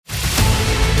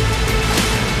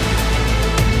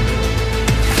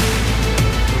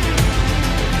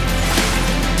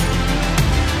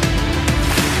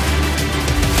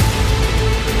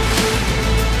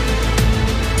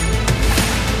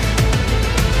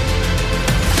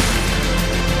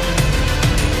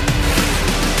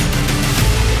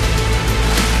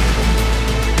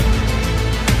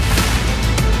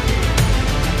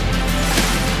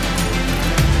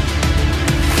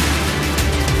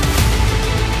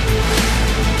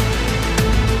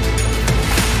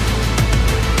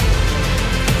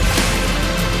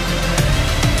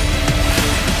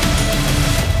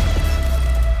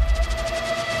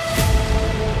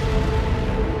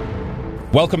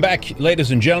Welcome back,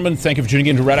 ladies and gentlemen. Thank you for tuning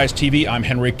in to Red Eyes TV. I'm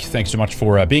Henrik. Thanks so much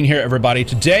for being here, everybody.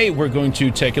 Today, we're going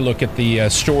to take a look at the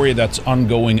story that's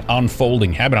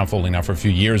unfolding, have been unfolding now for a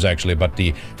few years, actually, but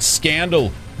the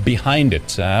scandal behind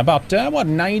it. About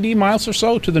 90 miles or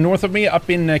so to the north of me, up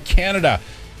in Canada.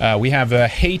 We have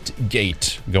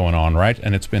HateGate going on, right?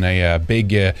 And it's been a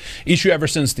big issue ever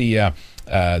since the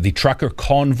trucker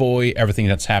convoy, everything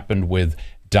that's happened with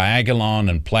Diagolon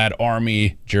and Plaid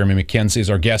Army. Jeremy McKenzie is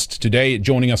our guest today,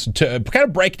 joining us to kind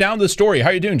of break down the story. How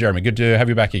are you doing, Jeremy? Good to have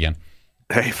you back again.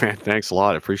 Hey, man, thanks a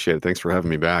lot. I appreciate it. Thanks for having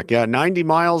me back. Yeah, 90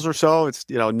 miles or so. It's,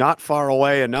 not far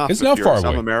away enough. It's not far away.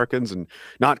 Some Americans, and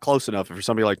not close enough for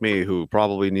somebody like me who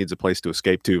probably needs a place to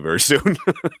escape to very soon.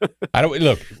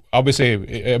 Look,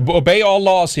 obviously, obey all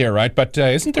laws here, right? But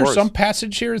isn't there some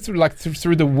passage here through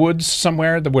the woods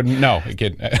somewhere that wouldn't? No,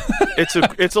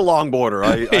 it's a long border.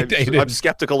 I'm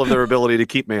skeptical of their ability to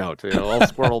keep me out. I'll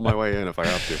squirrel my way in if I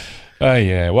have to.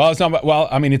 Yeah. Well, it's not. Well,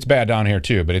 I mean, it's bad down here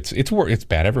too, but it's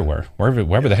bad everywhere,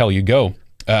 wherever the hell you go.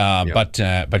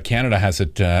 But Canada has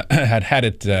had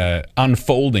it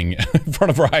unfolding in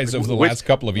front of our eyes over the last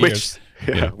couple of years.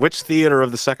 Which theater of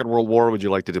the Second World War would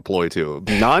you like to deploy to?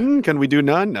 None? Can we do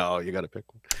none? No, you got to pick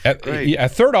one. A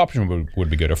third option would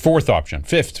be good. A fourth option,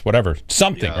 fifth, whatever,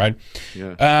 something, right?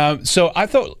 Yeah. So I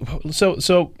thought.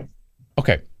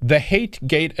 Okay, the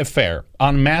HateGate affair,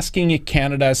 unmasking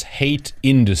Canada's hate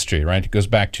industry, right? It goes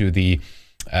back to the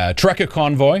trucker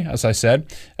convoy, as I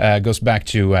said. Goes back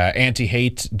to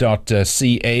antihate.ca.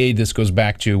 This goes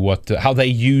back to how they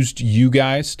used you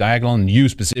guys, Diagolon, you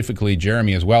specifically,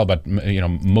 Jeremy as well, but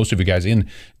most of you guys in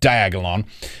Diagolon,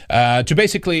 to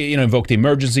basically invoke the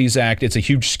Emergencies Act. It's a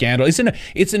huge scandal. It's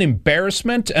an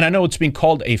embarrassment, and I know it's been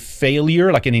called a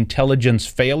failure, like an intelligence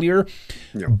failure.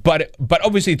 Yeah. But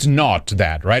obviously it's not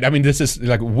that, right? I mean, this is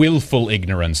like willful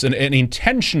ignorance and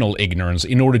intentional ignorance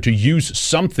in order to use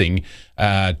something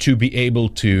to be able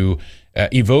to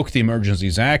evoke the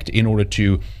Emergencies Act in order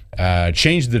to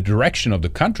change the direction of the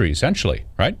country, essentially,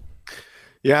 right?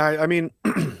 Yeah, I mean,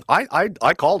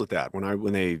 I called it that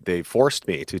when they forced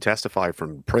me to testify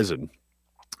from prison,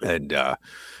 and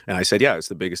I said, yeah, it's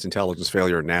the biggest intelligence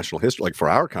failure in national history, like for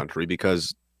our country,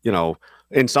 because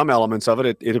in some elements of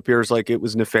it, it appears like it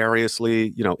was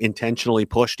nefariously, intentionally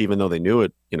pushed, even though they knew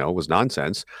it, was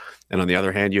nonsense. And on the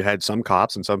other hand, you had some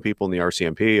cops and some people in the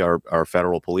RCMP, our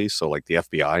federal police, so like the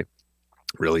FBI,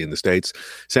 really in the States,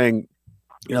 saying,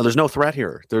 there's no threat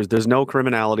here. There's no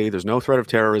criminality. There's no threat of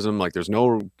terrorism. Like there's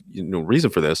no reason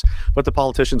for this. But the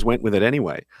politicians went with it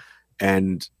anyway.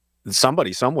 And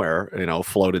somebody somewhere,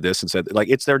 floated this and said, like,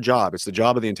 it's their job. It's the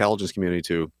job of the intelligence community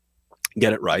to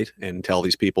get it right and tell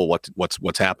these people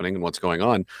what's happening and what's going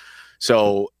on.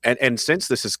 So and since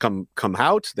this has come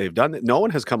out, they've done it. No one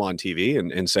has come on TV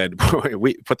and said,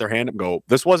 we put their hand up and go,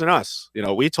 this wasn't us.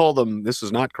 We told them this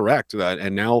is not correct.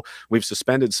 And now we've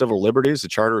suspended civil liberties. The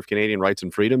Charter of Canadian Rights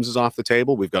and Freedoms is off the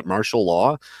table. We've got martial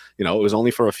law. It was only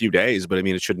for a few days, but I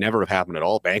mean, it should never have happened at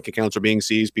all. Bank accounts are being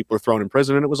seized. People are thrown in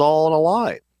prison, and it was all a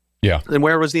lie. Yeah. And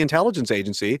where was the intelligence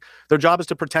agency? Their job is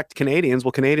to protect Canadians.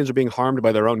 Well, Canadians are being harmed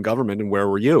by their own government. And where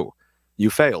were you? You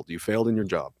failed. You failed in your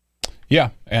job. Yeah,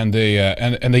 and they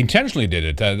intentionally did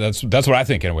it. That's what I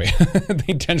think anyway. They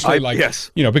intentionally,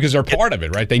 yes. Because they're part of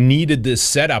it, right? They needed this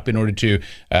setup in order to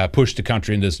push the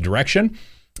country in this direction.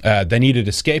 They needed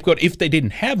a scapegoat. If they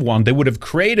didn't have one, they would have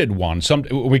created one.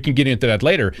 We can get into that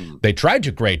later. They tried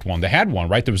to create one. They had one,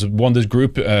 right? There was this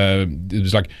group. It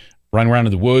was like running around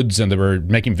in the woods, and they were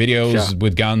making videos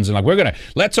with guns, and like,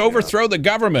 let's overthrow the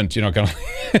government, kind of.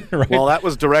 Right? Well, that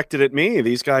was directed at me.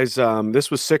 These guys,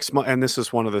 this was 6 months, and this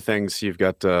is one of the things you've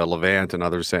got Levant and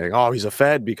others saying, oh, he's a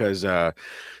Fed because,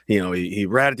 he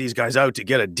ratted these guys out to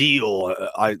get a deal.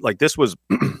 This was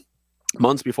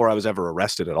months before I was ever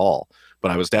arrested at all,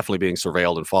 but I was definitely being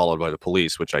surveilled and followed by the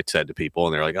police, which I said to people,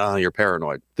 and they're like, oh, you're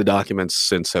paranoid. The documents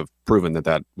since have proven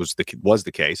that was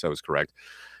the case. I was correct.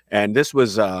 And this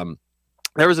was,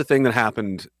 there was a thing that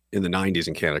happened in the 90s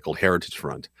in Canada called Heritage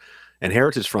Front. And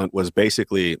Heritage Front was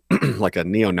basically like a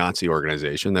neo-Nazi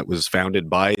organization that was founded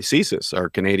by CSIS, our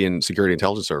Canadian Security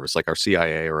Intelligence Service, like our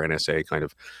CIA or NSA kind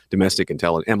of domestic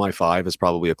intelligence. MI5 is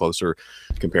probably a closer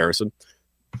comparison.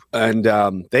 And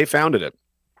they founded it,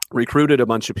 recruited a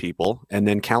bunch of people, and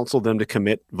then counseled them to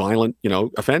commit violent,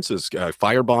 offenses,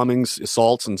 fire bombings,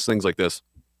 assaults, and things like this.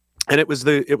 And it was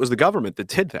the government that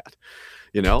did that.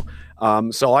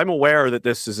 So I'm aware that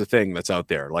this is a thing that's out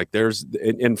there. Like there's,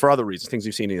 and for other reasons, things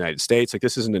we've seen in the United States, like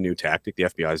this isn't a new tactic. The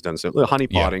FBI has done so,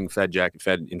 honeypotting, Fed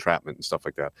entrapment and stuff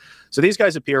like that. So these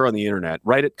guys appear on the internet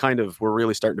right at we're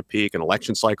really starting to peak, and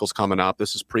election cycle's coming up.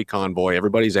 This is pre-convoy.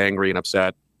 Everybody's angry and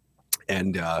upset.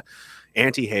 And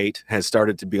anti-hate has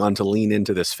started to begun to lean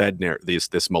into this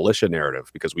this militia narrative,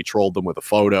 because we trolled them with a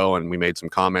photo and we made some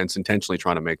comments intentionally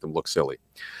trying to make them look silly.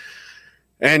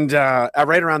 And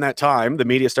right around that time, the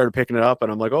media started picking it up,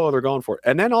 and I'm like, oh, they're going for it.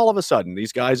 And then all of a sudden,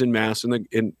 these guys en masse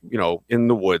in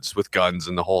the woods with guns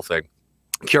and the whole thing.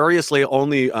 Curiously,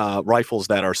 only rifles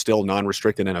that are still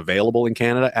non-restricted and available in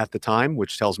Canada at the time,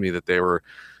 which tells me that they were,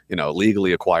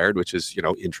 legally acquired, which is,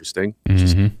 interesting.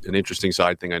 Just an interesting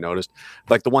side thing I noticed.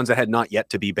 Like the ones that had not yet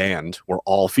to be banned were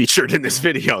all featured in this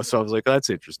video. So I was like, oh, that's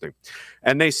interesting.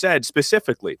 And they said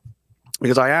specifically,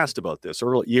 because I asked about this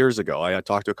years ago, I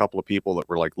talked to a couple of people that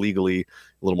were like legally a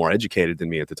little more educated than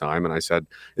me at the time. And I said,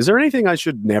 is there anything I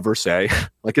should never say?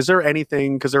 Like, is there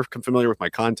anything, because they're familiar with my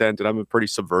content and I'm a pretty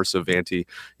subversive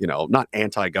not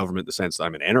anti-government in the sense that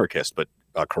I'm an anarchist, but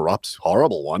a corrupt,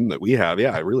 horrible one that we have.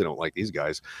 Yeah, I really don't like these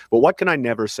guys. But what can I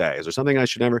never say? Is there something I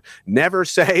should never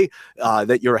say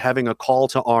that you're having a call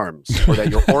to arms or that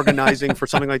you're organizing for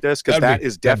something like this? Because that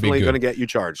is definitely going to get you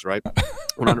charged, right?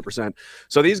 100%.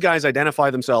 So these guys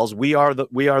identify themselves. We are the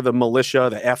militia,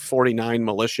 the F-49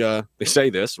 militia. They say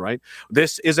this, right?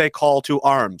 This is a call to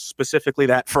arms, specifically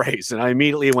that phrase. And I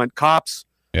immediately went, cops.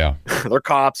 Yeah, they're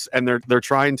cops, and they're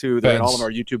trying to. They're in all of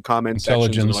our YouTube comment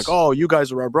sections. And they're like, "Oh, you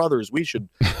guys are our brothers. We should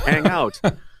hang out."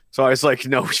 So I was like,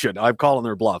 "No, we shouldn't." I'm calling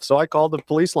their bluff. So I called the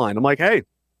police line. I'm like, "Hey,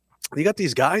 you got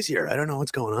these guys here. I don't know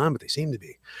what's going on, but they seem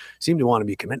to want to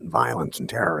be committing violence and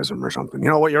terrorism or something. You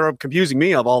know what? You're confusing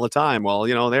me of all the time." Well,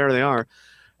 there they are.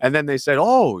 And then they said,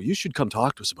 "Oh, you should come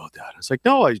talk to us about that." I was like,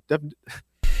 "No,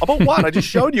 about what? I just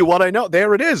showed you what I know.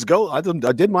 There it is. Go. I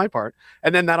did my part."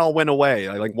 And then that all went away.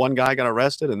 Like one guy got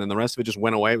arrested, and then the rest of it just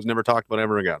went away. It was never talked about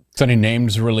ever again. Is any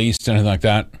names released, anything like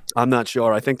that? I'm not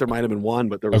sure. I think there might have been one,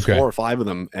 but there was 4 or 5 of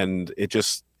them, and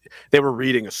they were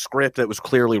reading a script that was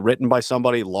clearly written by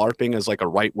somebody, LARPing as like a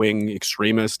right-wing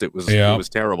extremist. It was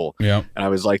terrible. Yeah. And I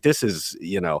was like, this is,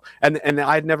 and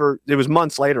it was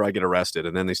months later I get arrested,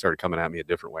 and then they started coming at me a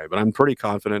different way. But I'm pretty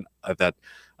confident that,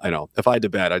 if I had to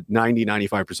bet, a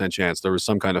 95% chance there was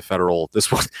some kind of federal.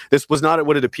 This was not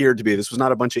what it appeared to be. This was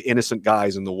not a bunch of innocent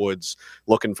guys in the woods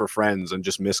looking for friends and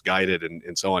just misguided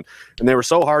and so on. And they were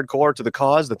so hardcore to the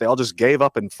cause that they all just gave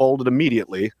up and folded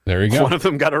immediately. There you go. One of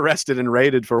them got arrested and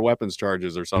raided for weapons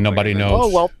charges or something. Nobody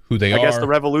knows who they are. I guess the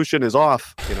revolution is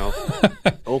off.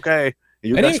 Okay,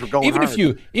 you guys were going hard.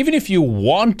 Even if you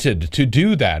wanted to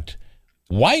do that,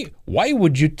 why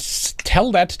would you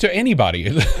tell that to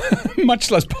anybody?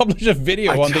 Much less publish a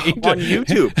video on the internet. On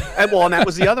YouTube. And that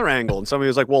was the other angle. And somebody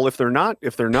was like, well, if they're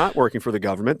not working for the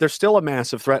government, they're still a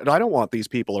massive threat. I don't want these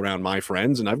people around my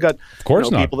friends. And I've got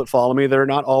people that follow me. They're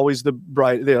not always the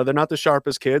bright, they're not the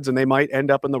sharpest kids, and they might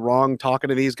end up in the wrong talking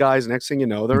to these guys. Next thing you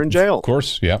know, they're in jail. Of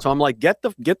course, yeah. So I'm like, get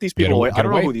these people away. I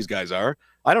don't know who these guys are.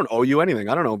 I don't owe you anything.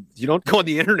 I don't know. You don't go on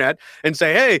the internet and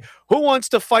say, hey, who wants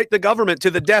to fight the government to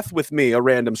the death with me, a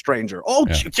random stranger? Oh,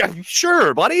 yeah,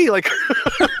 sure, buddy. Like,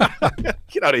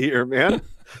 get out of here, man.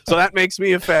 So that makes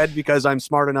me a fed because I'm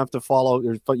smart enough to follow,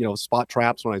 spot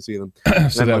traps when I see them.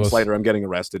 And then months later, I'm getting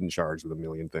arrested and charged with a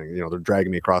million things. They're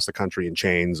dragging me across the country in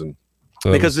chains. And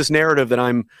because this narrative that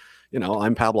I'm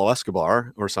Pablo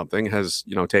Escobar or something has,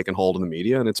 taken hold in the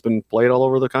media, and it's been played all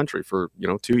over the country for,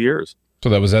 2 years. So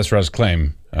that was Ezra's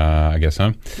claim, I guess,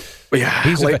 huh? Yeah,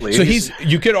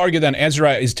 you could argue then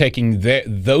Ezra is taking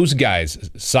those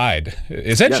guys' side,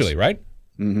 essentially, right?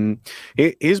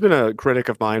 Mm-hmm. He's been a critic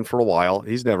of mine for a while.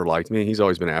 He's never liked me. He's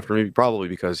always been after me, probably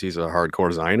because he's a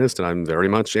hardcore Zionist, and I'm very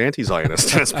much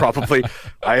anti-Zionist. That's probably,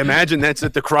 I imagine that's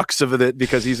at the crux of it,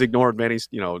 because he's ignored many,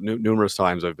 numerous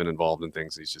times I've been involved in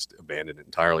things. He's just abandoned it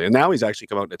entirely. And now he's actually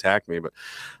come out and attacked me, but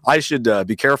I should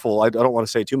be careful. I don't want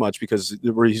to say too much because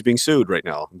he's being sued right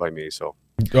now by me. So,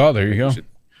 there you go.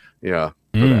 For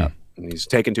that. And he's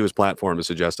taken to his platform to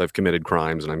suggest I've committed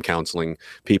crimes and I'm counseling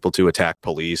people to attack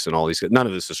police and all these. None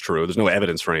of this is true. There's no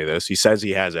evidence for any of this. He says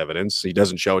he has evidence. He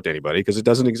doesn't show it to anybody because it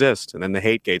doesn't exist. And then the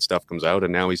HateGate stuff comes out,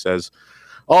 and now he says,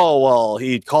 oh, well,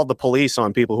 he called the police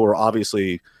on people who are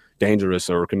obviously dangerous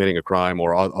or committing a crime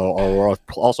or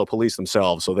also police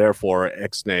themselves. So therefore,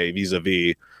 ex-nay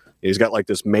vis-a-vis. He's got like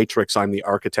this Matrix, I'm the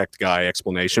architect guy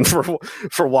explanation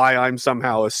for why I'm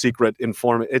somehow a secret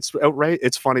informant. It's outright.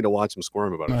 It's funny to watch him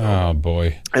squirm about it. Oh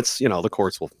boy, it's the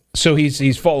courts will. So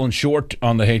he's fallen short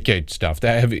on the HateGate stuff.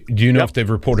 Do you know if they've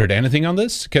reported anything on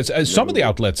this? Because some of the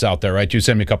outlets out there, right? You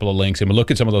send me a couple of links, and we'll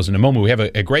look at some of those in a moment. We have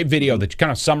a great video that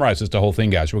kind of summarizes the whole thing,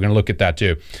 guys. We're going to look at that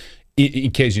too, in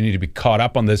case you need to be caught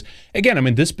up on this. Again, I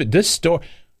mean this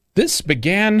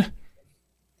began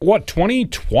what,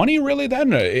 2020 really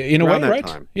then? In a way, right?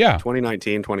 Time. Yeah.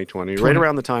 2019, 2020. Right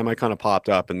around the time I kind of popped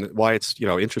up, and why it's,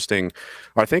 interesting,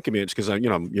 or I think of it's because,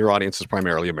 your audience is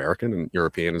primarily American and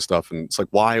European and stuff. And it's like,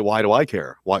 why do I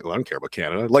care? Why? Well, I don't care about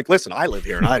Canada. Like, listen, I live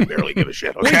here and I barely give a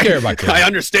shit. Okay? We care about Canada. I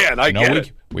understand. I get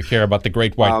it. We care about the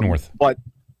Great White North. But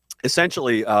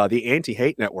essentially, the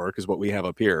Anti-Hate Network is what we have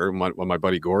up here. When my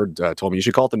buddy Gord told me, you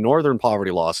should call it the Northern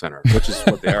Poverty Law Center, which is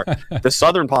what they are. The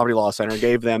Southern Poverty Law Center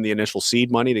gave them the initial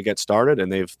seed money to get started,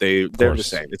 and they're the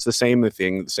same. It's the same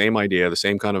thing, the same idea, the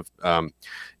same kind of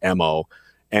MO.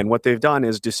 And what they've done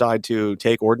is decide to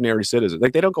take ordinary citizens.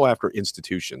 Like, they don't go after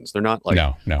institutions. They're not like,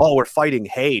 no. Oh, we're fighting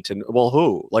hate. And, well,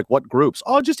 who? Like, what groups?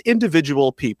 Oh, just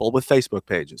individual people with Facebook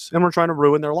pages. And we're trying to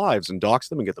ruin their lives and dox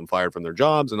them and get them fired from their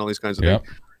jobs and all these kinds of things.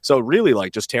 So really,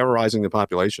 like, just terrorizing the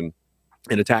population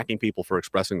and attacking people for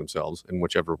expressing themselves in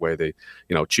whichever way they,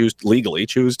 legally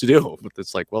choose to do. But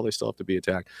it's like, well, they still have to be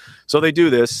attacked. So they do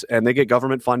this, and they get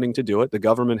government funding to do it. The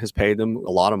government has paid them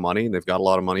a lot of money, and they've got a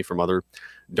lot of money from other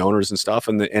donors and stuff,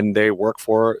 and they work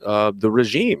for the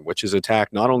regime, which has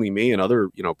attacked not only me and other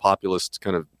populist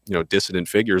kind of dissident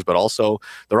figures, but also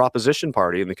their opposition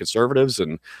party and the conservatives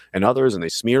and others, and they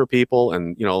smear people,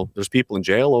 and there's people in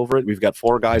jail over it. We've got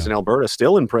 4 guys in Alberta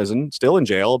still in prison, still in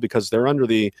jail, because they're under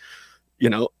the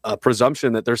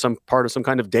presumption that they're some part of some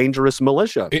kind of dangerous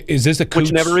militia. Is this a Coots,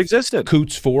 which never existed?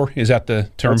 Coots 4? Is that the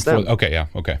term for? Okay, yeah,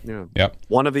 okay. Yeah. Yep.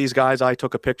 One of these guys I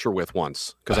took a picture with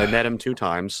once because I met him 2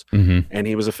 times, and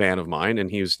he was a fan of mine,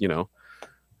 and he was,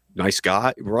 nice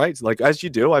guy, right? Like, as you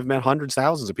do. I've met hundreds,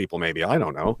 thousands of people, maybe. I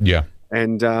don't know. Yeah.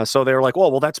 And so they were like,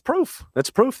 well, that's proof. That's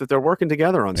proof that they're working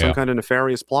together on some kind of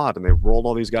nefarious plot. And they rolled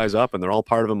all these guys up, and they're all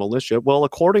part of a militia. Well,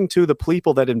 according to the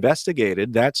people that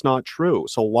investigated, that's not true.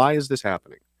 So why is this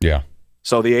happening? Yeah.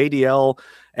 So the ADL,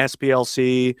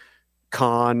 SPLC,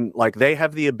 CON, like, they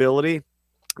have the ability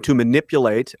to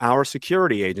manipulate our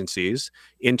security agencies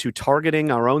into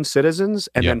targeting our own citizens,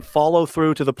 and then follow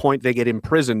through to the point they get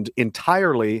imprisoned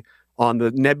entirely on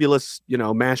the nebulous,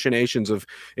 machinations of,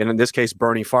 and in this case,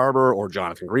 Bernie Farber or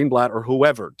Jonathan Greenblatt or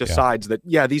whoever decides that,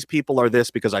 these people are this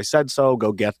because I said so,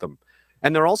 go get them.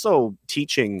 And they're also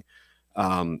teaching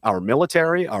our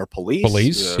military, our police,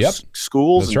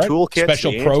 schools, and toolkits,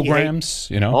 special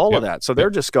programs, all of that. So they're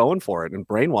just going for it and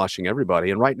brainwashing everybody.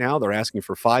 And right now they're asking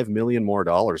for $5 million more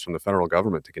from the federal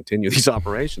government to continue these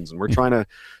operations. And we're trying to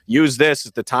use this.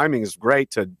 The timing is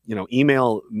great to,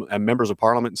 email members of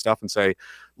parliament and stuff and say,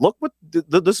 look,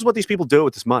 this is what these people do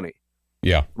with this money.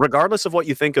 Yeah. Regardless of what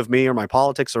you think of me or my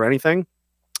politics or anything.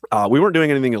 We weren't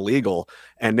doing anything illegal,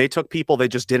 and they took people they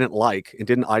just didn't like and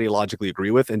didn't ideologically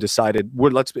agree with and decided,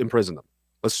 let's imprison them.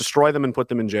 Let's destroy them and put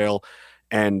them in jail.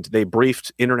 And they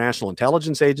briefed international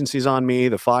intelligence agencies on me,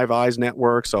 the Five Eyes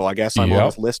network. So I guess I'm on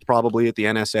this list probably at the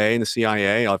NSA and the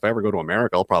CIA. If I ever go to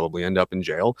America, I'll probably end up in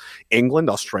jail. England,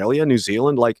 Australia, New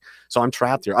Zealand. So I'm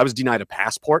trapped here. I was denied a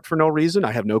passport for no reason.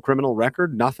 I have no criminal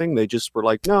record, nothing. They just were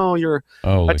like, no, you're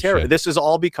a terrorist. This is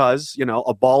all because,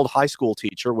 a bald high school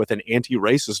teacher with an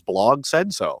anti-racist blog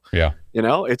said so. Yeah.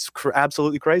 It's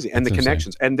absolutely crazy. And the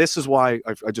connections. And this is why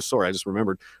I just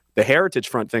remembered the Heritage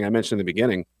Front thing I mentioned in the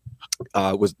beginning.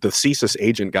 Was the CSIS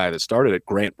agent guy that started it,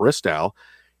 Grant Bristow.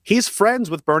 He's friends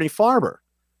with Bernie Farber.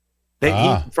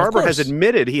 Farber has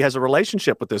admitted he has a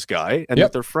relationship with this guy and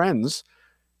that they're friends.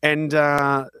 And,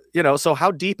 so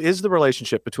how deep is the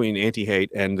relationship between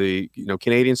anti-hate and the,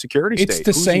 Canadian security state?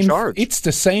 Who's in charge? It's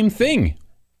the same thing.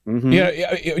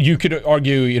 Mm-hmm. You could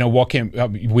argue, what came,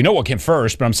 we know what came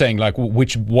first, but I'm saying like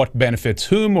what benefits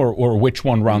whom or which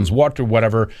one runs what or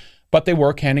whatever. But they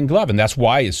work hand in glove, and that's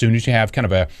why as soon as you have kind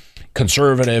of a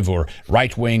conservative or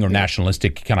right-wing or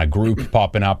nationalistic kind of group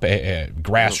popping up,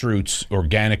 grassroots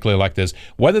organically like this,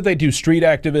 whether they do street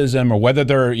activism or whether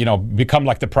they're, become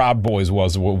like the Proud Boys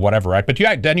was or whatever, right? But you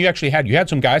had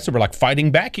some guys that were like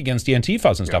fighting back against the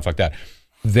Antifas and stuff like that.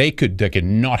 They could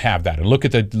not have that. And look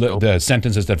at the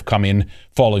sentences that have come in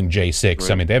following J6.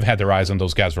 Right. I mean, they've had their eyes on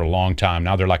those guys for a long time.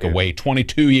 Now they're like away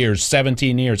 22 years,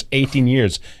 17 years, 18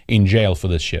 years in jail for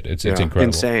this shit. It's incredible.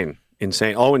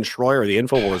 Insane. Owen Schroyer, the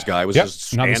InfoWars guy, was just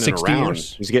standing around.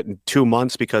 Years. He's getting 2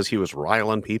 months because he was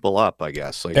riling people up, I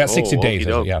guess. 60 days.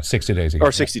 60 days.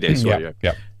 Or 60 days. Sorry,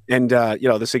 yeah. And,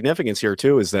 the significance here,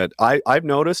 too, is that I've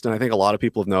noticed, and I think a lot of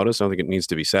people have noticed, I don't think it needs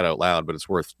to be said out loud, but it's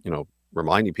worth,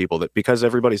 reminding people that because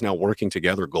everybody's now working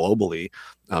together globally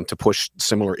to push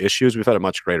similar issues, we've had a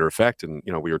much greater effect. And,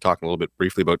 we were talking a little bit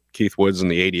briefly about Keith Woods and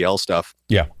the ADL stuff.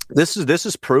 Yeah. This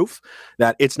is proof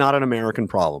that it's not an American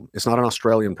problem. It's not an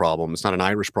Australian problem. It's not an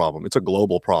Irish problem. It's a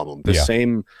global problem. The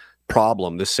same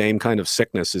problem, the same kind of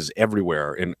sickness is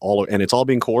everywhere and it's all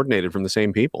being coordinated from the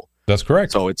same people. That's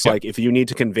correct. So it's like, if you need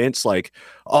to convince, like,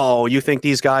 oh, you think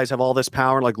these guys have all this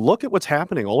power? Like, look at what's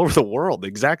happening all over the world. The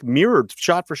exact mirrored,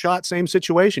 shot for shot, same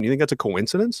situation. You think that's a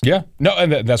coincidence? Yeah. No,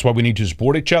 and that's why we need to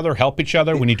support each other, help each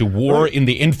other. We need to war in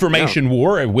the information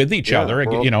war with each other,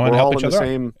 and help each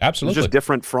other. Absolutely. It's just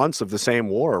different fronts of the same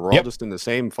war. We're all just in the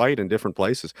same fight in different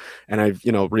places. And I've,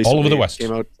 recently all over the West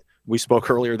came out. We spoke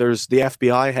earlier. The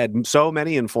FBI had so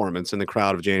many informants in the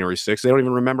crowd of January 6th. They don't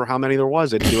even remember how many there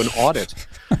was. They had to do an audit.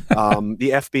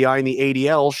 The FBI and the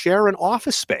ADL share an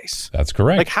office space. That's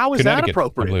correct. Like, how is that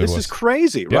appropriate? This is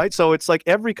crazy, right? So it's like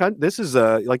every country. This is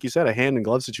like you said, a hand in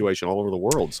glove situation all over the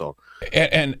world. So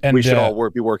and we should all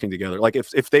be working together. Like,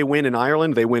 if they win in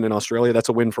Ireland, they win in Australia. That's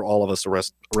a win for all of us. The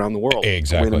rest around the world.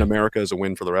 Exactly. A win in America is a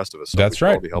win for the rest of us. So that's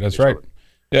right. That's right.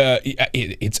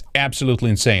 It's absolutely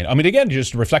insane. I mean, again,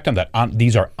 just reflect on that.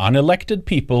 These are unelected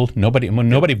people. Nobody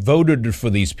voted for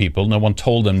these people. No one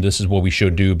told them this is what we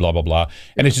should do. Blah blah blah.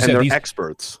 And it's just they're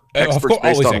experts. Experts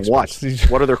based on what?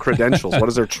 What are their credentials? What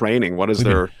is their training? What is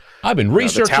their? I've been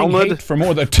researching hate for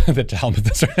more than the Talmud.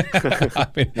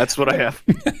 That's what I have.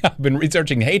 I've been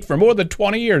researching hate for more than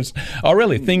 20 years. Oh,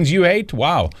 really? Things you hate?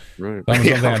 Wow. Right.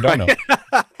 Something I don't know.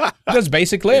 That's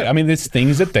basically it. I mean, it's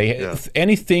things that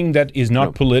anything that is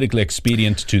not politically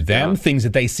expedient to them, things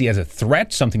that they see as a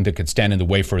threat, something that could stand in the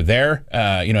way for their,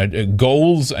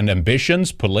 goals and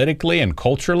ambitions politically and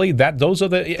culturally.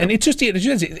 And it's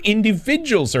just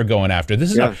individuals are going after. This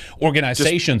is not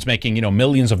organizations making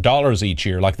millions of dollars each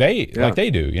year like they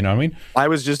do. You know what I mean? I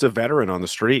was just a veteran on the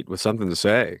street with something to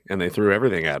say, and they threw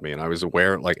everything at me, and I was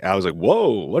aware. I was like,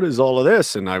 "Whoa, what is all of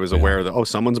this?" And I was aware that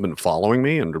someone's been following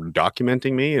me and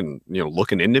documenting me and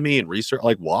looking into me and research.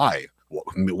 Like, why?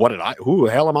 Who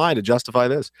the hell am I to justify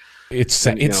this? It's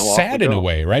sad in a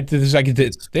way, right? It's like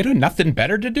they don't have nothing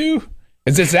better to do.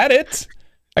 Is that it?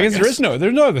 I guess there's no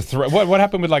other threat. What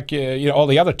happened with all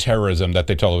the other terrorism that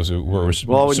they told us we're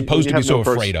supposed to be so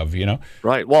afraid of,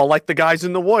 Right. Well, like the guys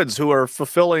in the woods who are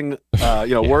fulfilling,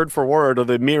 word for word, or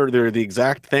they're the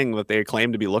exact thing that they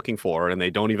claim to be looking for, and they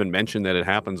don't even mention that it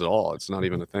happens at all. It's not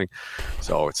even a thing.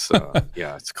 So it's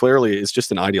it's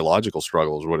just an ideological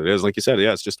struggle is what it is. Like you said,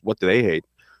 it's just, what do they hate?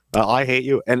 I hate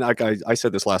you. And like I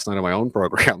said this last night on my own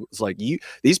program. It's like,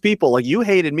 these people, like, you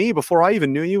hated me before I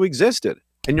even knew you existed.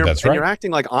 And you're acting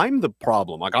like I'm the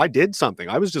problem. Like, I did something.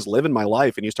 I was just living my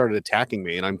life, and you started attacking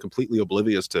me, and I'm completely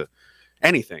oblivious to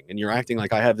anything. And you're acting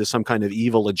like I have some kind of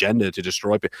evil agenda to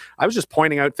destroy people. I was just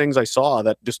pointing out things I saw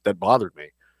that bothered me.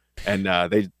 And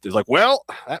they're like, well,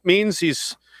 that means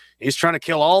he's trying to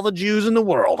kill all the Jews in the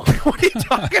world. What are you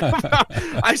talking about?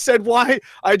 I said, why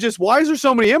is there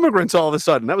so many immigrants all of a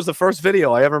sudden? That was the first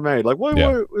video I ever made. Like, what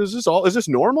is this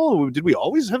normal? Did we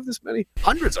always have this many?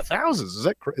 Hundreds of thousands? Is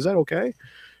that okay?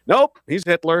 Nope, he's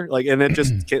Hitler. Like, and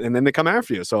then they come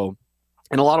after you. So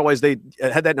in a lot of ways,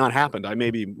 had that not happened, I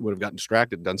maybe would have gotten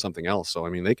distracted and done something else. So, I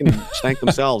mean, they can thank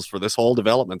themselves for this whole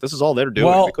development. This is all they're doing.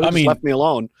 Well, they could have just left me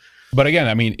alone. But again,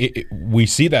 I mean, we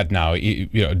see that now.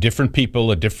 Different people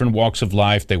at different walks of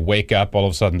life, they wake up all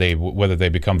of a sudden. Whether they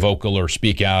become vocal or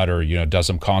speak out or does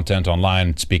some content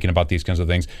online speaking about these kinds of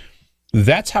things.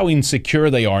 That's how insecure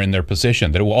they are in their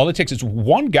position. That all it takes is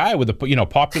one guy with a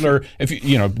popular,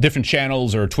 different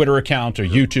channels or Twitter account or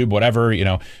YouTube, whatever,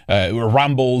 or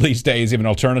Rumble these days, even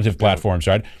alternative platforms,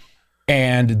 right?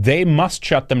 And they must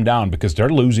shut them down because they're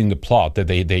losing the plot. That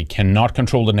they cannot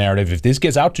control the narrative. If this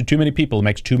gets out to too many people, it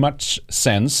makes too much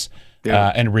sense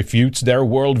and refutes their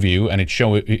worldview. And it's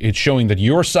showing that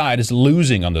your side is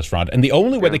losing on this front. And the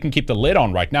only way they can keep the lid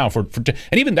on right now, and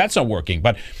even that's not working,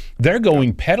 but they're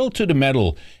going pedal to the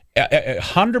metal,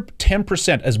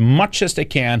 110% as much as they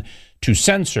can to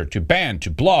censor, to ban, to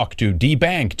block, to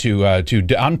debank, to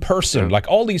unperson, like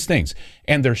all these things.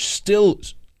 And they're still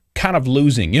kind of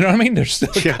losing, you know what I mean? They're still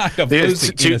kind of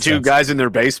losing. Two guys in their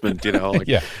basement, like,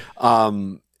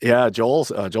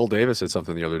 Joel Davis said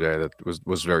something the other day that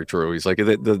was very true. He's like,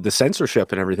 the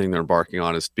censorship and everything they're embarking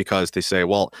on is because they say,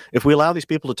 well, if we allow these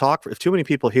people to talk, if too many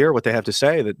people hear what they have to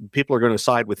say, that people are going to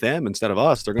side with them instead of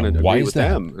us. They're going to agree with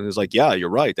them. And it's like, yeah, you're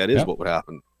right. That is what would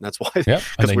happen. That's why, because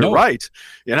we're right.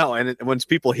 And once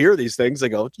people hear these things, they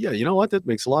go, yeah, you know what? That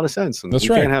makes a lot of sense. And we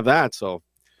can't have that. So.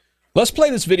 Let's play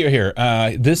this video here.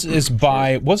 This is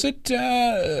by, was it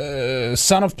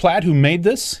Son of Plaid who made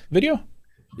this video?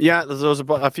 Yeah, there was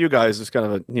a few guys. It's kind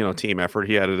of a team effort.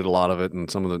 He edited a lot of it,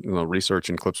 and some of the research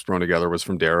and clips thrown together was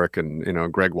from Derek, and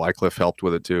Greg Wycliffe helped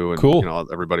with it too. And cool.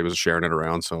 Everybody was sharing it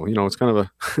around. So it's kind of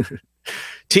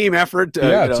team effort.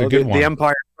 Yeah, it's a good one. The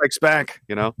Empire Strikes Back,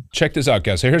 Check this out,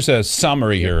 guys. Here's a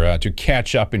summary here to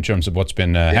catch up in terms of what's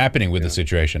been happening with the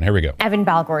situation. Here we go. Evan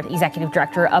Balgord, Executive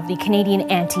Director of the Canadian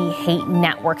Anti-Hate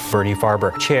Network. Bernie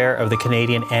Farber, Chair of the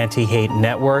Canadian Anti-Hate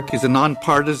Network. He's a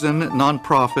nonpartisan,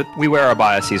 nonprofit. We wear our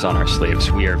biases on our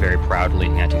sleeves. We are very proudly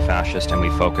anti-fascist, and we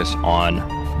focus on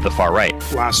the far right.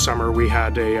 Last summer, we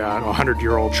had a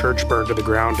 100-year-old church burned to the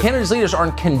ground. Canada's leaders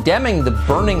aren't condemning the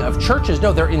burning of churches.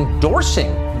 No, they're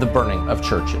endorsing the burning of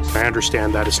churches. I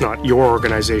understand that it's not your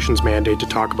organization's mandate to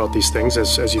talk about these things.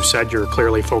 As you've said, you're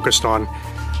clearly focused on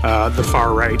the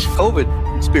far right. COVID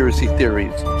conspiracy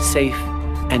theories. Safe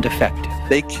and effective.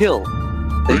 They kill.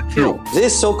 They kill.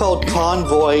 This so-called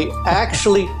convoy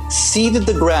actually seeded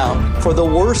the ground for the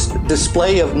worst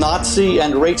display of Nazi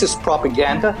and racist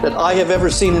propaganda that I have ever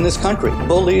seen in this country.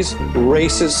 Bullies,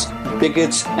 racists,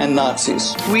 bigots, and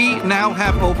Nazis. We now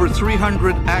have over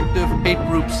 300 active hate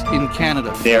groups in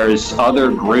Canada. There's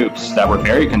other groups that we're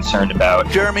very concerned about.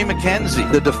 Jeremy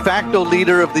McKenzie, the de facto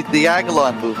leader of the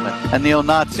Diagolon movement, a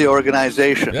neo-Nazi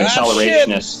organization.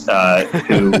 Accelerationists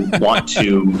who want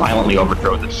to violently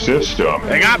overthrow the system.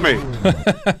 They got me.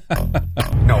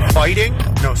 No fighting,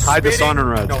 no hide the sun and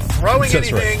red. No throwing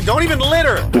anything, right. Don't even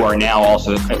litter. Who are now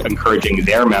also encouraging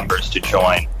their members to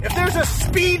join. If there's a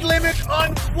speed limit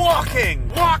on walking,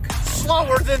 walk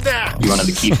slower than that. One of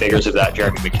the key figures of that,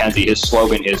 Jeremy McKenzie, his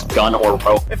slogan is gun or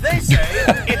rope. If they say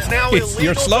it's now it's illegal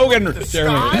your slogan, to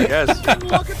Jeremy. Yes.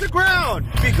 Look at the ground.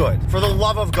 Be good, for the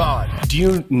love of God. Do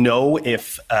you know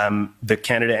if the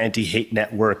Canada Anti-Hate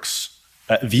Network's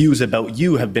views about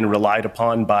you have been relied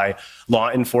upon by law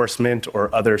enforcement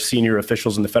or other senior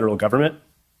officials in the federal government?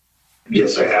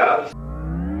 Yes, I have.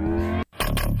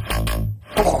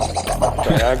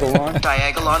 Diagolon.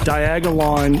 Diagolon.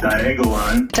 Diagolon.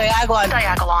 Diagolon. Diagolon.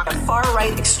 Diagolon. A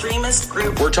far-right extremist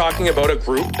group. We're talking about a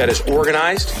group that is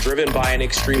organized, driven by an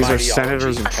extreme These ideology. are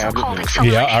senators and cabinet ministers.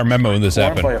 Yeah, I remember when this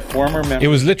happened. By a former member. It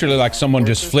was literally like someone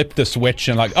just flipped the switch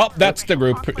and like, oh, that's the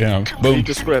group. Boom.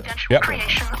 The script. Yep.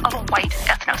 Creation of a white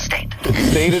ethno-state.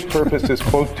 Its stated purpose is,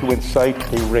 quote, to incite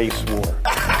a race war.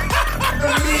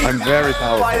 I'm very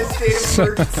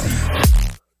powerful.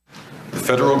 The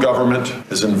federal government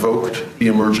has invoked the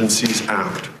Emergencies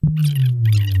Act.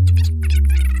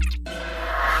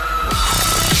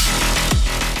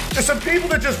 There's some people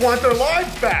that just want their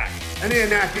lives back. And they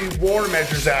enact the War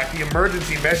Measures Act, the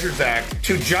Emergency Measures Act,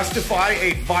 to justify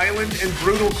a violent and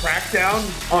brutal crackdown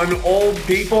on old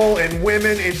people and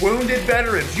women and wounded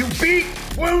veterans. You beat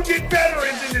wounded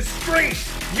veterans in the street,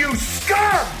 you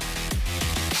scum!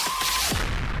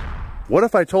 What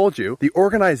if I told you the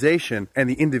organization and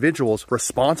the individuals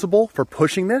responsible for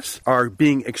pushing this are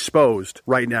being exposed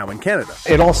right now in Canada?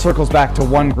 It all circles back to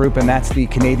one group, and that's the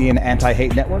Canadian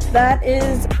Anti-Hate Network. That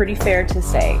is pretty fair to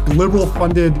say.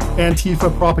 Liberal-funded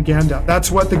Antifa propaganda.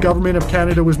 That's what the government of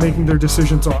Canada was making their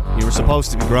decisions on. You were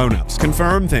supposed to be grown-ups.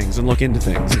 Confirm things and look into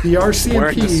things. The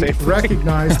RCMP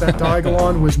recognized that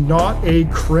Diagolon was not a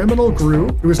criminal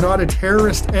group. It was not a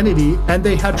terrorist entity, and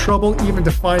they had trouble even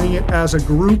defining it as a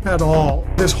group at all.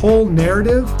 This whole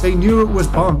narrative, they knew it was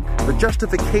bunk. The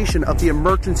justification of the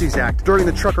Emergencies Act during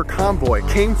the trucker convoy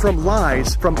came from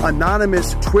lies from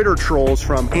anonymous Twitter trolls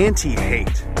from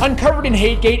Anti-Hate. Uncovered in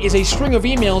HateGate is a string of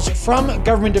emails from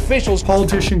government officials.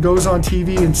 Politician goes on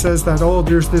TV and says that, oh,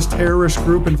 there's this terrorist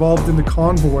group involved in the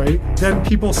convoy. Then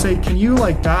people say, can you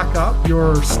back up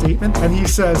your statement? And he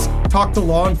says, talk to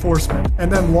law enforcement.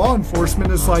 And then law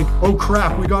enforcement is like, oh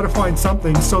crap, we got to find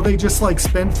something. So they just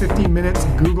spend 15 minutes,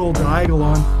 Google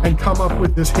Diagolon, and come up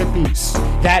with this hit piece.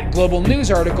 That Global News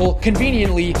article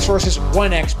conveniently sources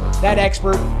one expert. That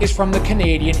expert is from the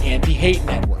Canadian Anti-Hate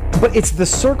Network. But it's the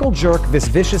circle jerk, this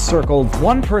vicious circle,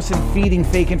 one person feeding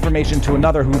fake information to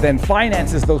another who then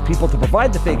finances those people to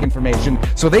provide the fake information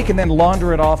so they can then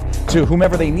launder it off to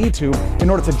whomever they need to in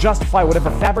order to justify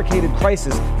whatever fabricated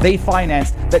crisis they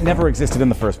financed that never existed in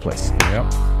the first place.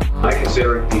 Yep. I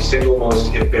consider it the single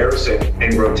most embarrassing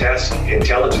and grotesque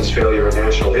intelligence failure in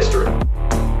national history.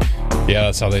 Yeah,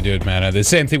 that's how they do it, man. The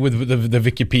same thing with the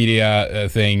Wikipedia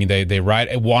thing. They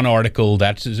write one article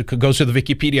that goes to the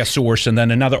Wikipedia source, and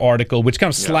then another article which kind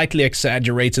of slightly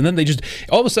exaggerates, and then they just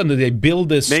all of a sudden they build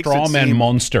this straw man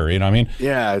monster. You know what I mean?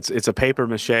 Yeah, it's a paper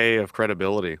mache of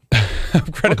credibility.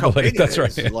 Credibility. That's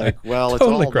right. Well, it's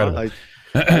totally all credible.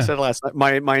 I said last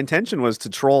night, my intention was to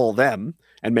troll them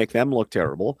and make them look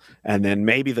terrible, and then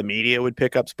maybe the media would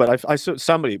pick up. But I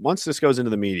somebody, once this goes into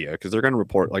the media, because they're going to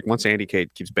report, like once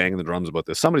Anti-Hate keeps banging the drums about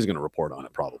this, somebody's going to report on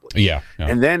it probably. Yeah.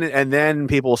 And then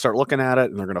people will start looking at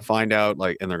it, and they're going to find out,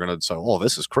 like, and they're going to say, oh,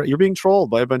 this is crazy. You're being trolled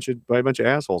by a bunch of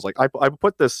assholes. Like I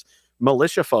put this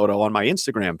militia photo on my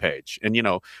Instagram page, and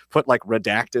put like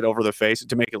redacted over the face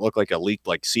to make it look like a leaked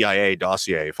like CIA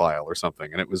dossier file or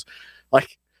something, and it was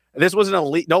like, this wasn't a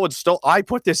leak. No one stole. I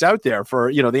put this out there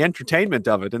for the entertainment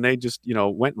of it, and they just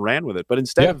went and ran with it. But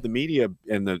instead of the media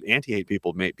and the anti-hate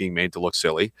people being made to look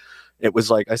silly, it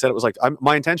was like I said. It was like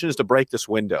my intention is to break this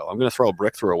window. I'm going to throw a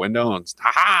brick through a window, and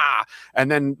and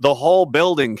then the whole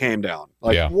building came down.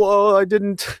 Like, whoa! I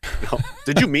didn't.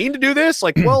 Did you mean to do this?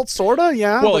 Like, well, sorta,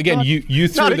 yeah. Well, again, you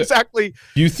threw not exactly.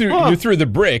 You threw the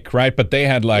brick, right? But they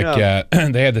had they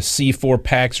had the C4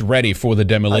 packs ready for the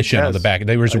demolition of the back.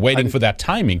 They were just waiting for that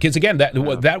timing. Because again,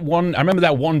 that one, I remember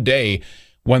that one day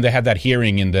when they had that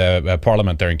hearing in the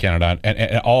parliament there in Canada,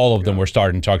 and all of them were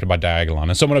starting talking about Diagolon.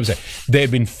 And someone would say,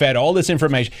 they've been fed all this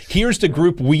information. Here's the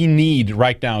group we need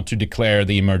right now to declare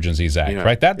the Emergencies Act,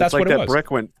 right? That's what it was. That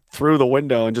brick went through the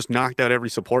window and just knocked out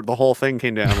every support. The whole thing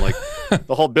came down. Like,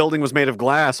 the whole building was made of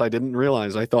glass. I didn't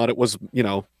realize. I thought it was,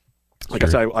 like I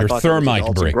said, I thought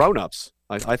thermite brick. Grown-ups.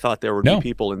 I thought there would be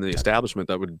people in the establishment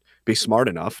that would be smart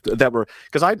enough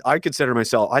because I consider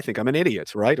myself, I think I'm an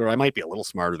idiot, right? Or I might be a little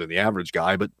smarter than the average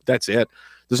guy, but that's it.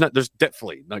 There's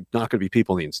definitely not going to be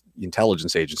people in the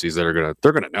intelligence agencies that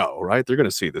they're going to know, right? They're going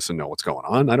to see this and know what's going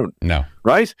on. I don't know.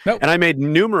 Right? Nope. And I made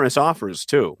numerous offers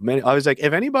too. I was like,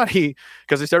 if anybody,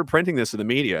 because I started printing this in the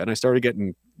media and I started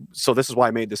getting, so this is why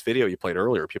I made this video you played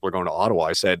earlier. People are going to Ottawa.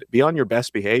 I said, be on your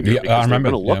best behavior because they're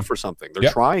going to look for something.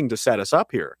 They're trying to set us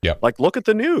up here. Like, look at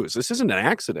the news. This isn't an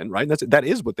accident, right? That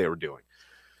is what they were doing.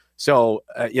 So,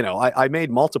 I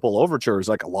made multiple overtures,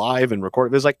 like live and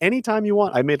recorded. There's like anytime you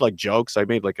want. I made like jokes. I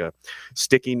made like a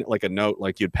like a note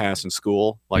like you'd pass in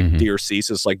school, like Dear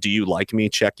Ceases, like, do you like me?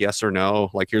 Check yes or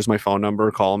no. Like, here's my phone number.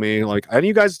 Call me. Like, and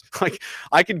you guys, like,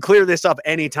 I can clear this up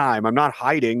anytime. I'm not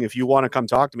hiding. If you want to come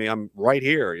talk to me, I'm right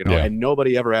here. And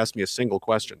nobody ever asked me a single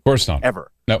question. Of course not.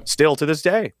 Ever. No. Still to this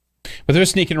day. But they're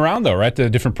sneaking around though, right? The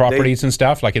different properties and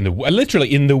stuff, like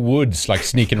literally in the woods, like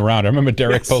sneaking around. I remember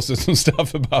Derek posted some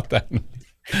stuff about that.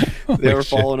 They were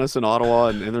following us in Ottawa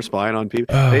and they're spying on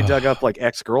people. They dug up like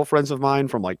ex-girlfriends of mine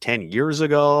from like 10 years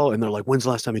ago. And they're like, when's the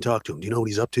last time you talked to him? Do you know what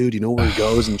he's up to? Do you know where he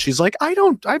goes? And she's like, I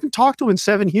haven't talked to him in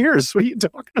 7 years. What are you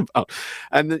talking about?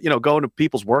 And then, going to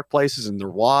people's workplaces and their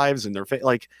wives and their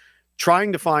like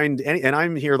trying to find any, and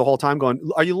I'm here the whole time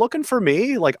going, are you looking for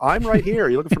me? Like, I'm right here. Are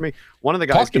you looking for me? One of the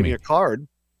guys gave me a card.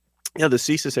 The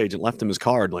CSIS agent left him his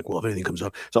card. Like, well, if anything comes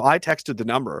up. So I texted the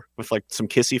number with like some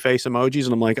kissy face emojis.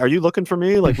 And I'm like, are you looking for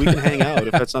me? Like, we can hang out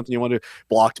if that's something you want to.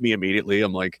 Blocked me immediately.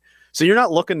 I'm like, so you're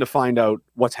not looking to find out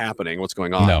what's happening, what's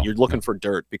going on. No, you're looking for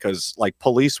dirt because like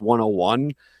Police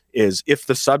 101 is if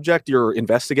the subject you're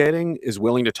investigating is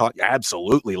willing to talk,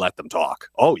 absolutely let them talk.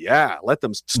 Oh, yeah. Let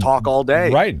them talk all day.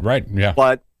 Right. Yeah.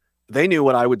 But they knew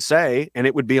what I would say and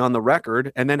it would be on the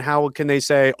record. And then how can they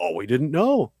say, oh, we didn't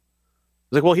know?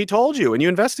 Like, well, he told you and you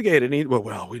investigated. And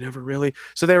well, we never really.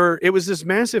 So it was this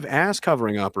massive ass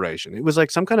covering operation. It was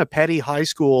like some kind of petty high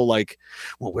school, like,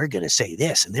 well, we're going to say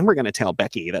this and then we're going to tell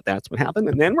Becky that that's what happened.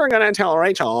 And then we're going to tell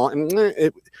Rachel.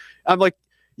 And I'm like,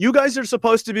 you guys are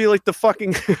supposed to be like the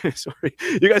fucking, sorry.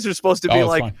 You guys are supposed to be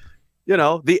like,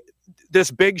 fine. This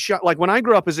big shot. Like when I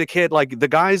grew up as a kid, like the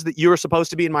guys that you were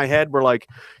supposed to be in my head were like,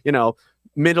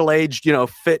 middle-aged,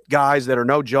 fit guys that are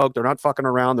no joke. They're not fucking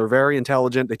around. They're very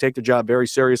intelligent. They take their job very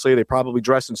seriously. They probably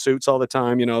dress in suits all the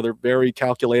time. They're very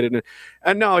calculated.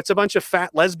 And no, it's a bunch of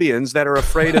fat lesbians that are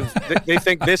afraid of, they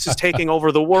think this is taking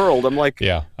over the world. I'm like,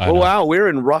 wow, we're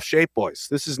in rough shape, boys.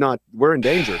 This is not, we're in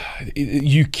danger.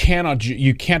 You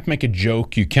can't make a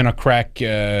joke. You cannot crack,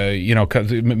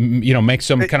 make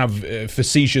some kind of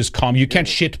facetious comment. You can't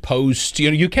shit post.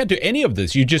 You can't do any of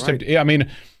this. You just have to,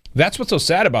 that's what's so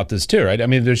sad about this too, right? I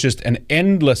mean, there's just an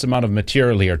endless amount of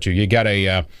material here too. You got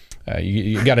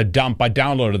you got a dump. I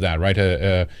downloaded that, right?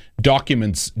 A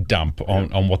documents dump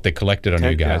on what they collected on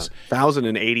you guys.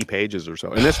 1,080 pages or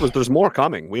so, and there's more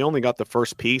coming. We only got the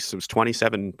first piece. It was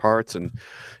 27 parts, and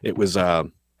it was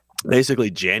basically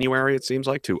January, it seems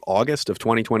like, to August of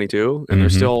 2022, and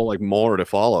there's still like more to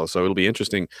follow. So it'll be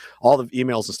interesting. All the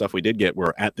emails and stuff we did get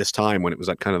were at this time when it was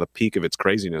at kind of the peak of its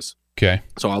craziness. Okay.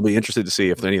 So I'll be interested to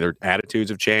see if any of their attitudes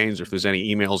have changed, or if there's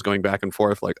any emails going back and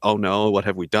forth like, oh no, what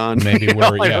have we done? Maybe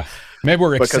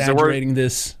we're exaggerating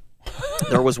this.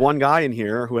 There was one guy in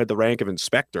here who had the rank of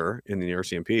inspector in the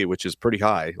RCMP, which is pretty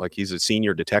high. Like he's a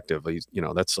senior detective. He's,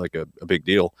 that's like a big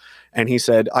deal. And he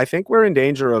said, I think we're in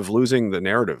danger of losing the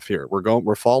narrative here. We're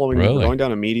going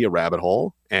down a media rabbit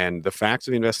hole, and the facts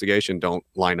of the investigation don't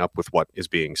line up with what is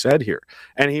being said here.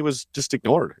 And he was just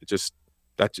ignored.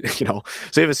 So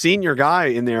you have a senior guy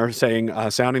in there saying,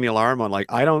 sounding the alarm on like,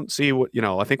 I don't see what,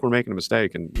 I think we're making a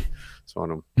mistake. And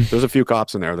so there's a few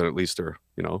cops in there that at least are,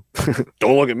 don't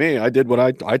look at me. I did what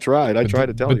I tried. I tried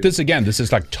to tell you. But this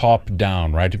is like top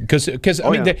down, right? Because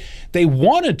they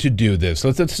wanted to do this.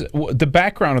 So that's the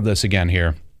background of this again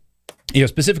here,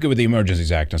 specifically with the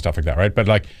Emergencies Act and stuff like that, right? But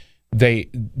like, they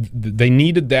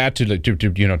needed that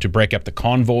to break up the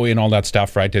convoy and all that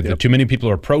stuff, right? Too many people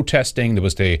were protesting. There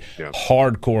was the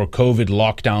hardcore COVID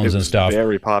lockdowns and stuff.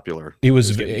 Very popular. It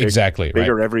was exactly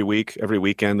bigger right. Every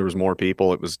weekend there was more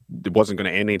people. It wasn't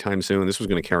going to end anytime soon. This was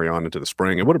going to carry on into the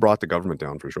spring. It would have brought the government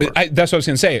down for sure. That's what I was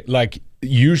going to say. Like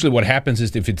usually, what happens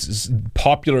is if it's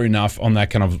popular enough on that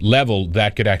kind of level,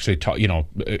 that could actually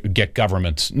get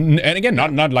governments, and again,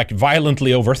 not like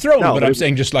violently overthrown, but I'm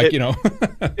saying just like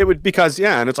it would. Because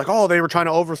and it's like, oh, they were trying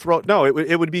to overthrow. No,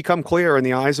 it would become clear in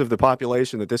the eyes of the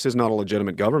population that this is not a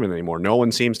legitimate government anymore. No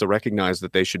one seems to recognize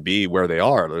that they should be where they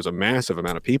are. There's a massive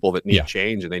amount of people that need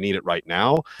change, and they need it right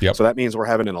now. So that means we're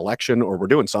having an election, or we're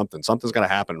doing something. Something's going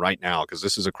to happen right now because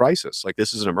this is a crisis. Like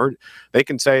this is an emergency. They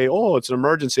can say, oh, it's an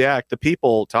emergency act. The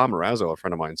people, Tom Marazzo, a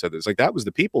friend of mine, said this. Like that was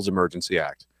the People's Emergency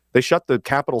Act. They shut the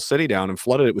capital city down and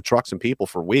flooded it with trucks and people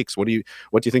for weeks. What do you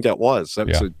think that was?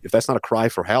 If that's not a cry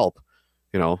for help.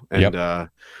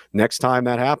 Next time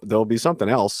that happens, there'll be something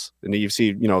else. And you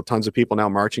see, tons of people now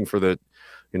marching for the,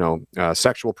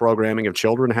 sexual programming of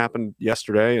children happened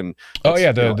yesterday. And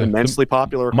the immensely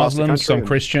popular Muslims, some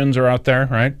Christians are out there,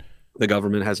 right? The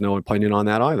government has no opinion on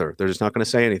that either. They're just not going to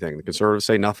say anything. The conservatives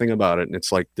say nothing about it. And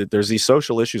it's like there's these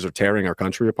social issues of tearing our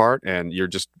country apart, and you're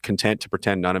just content to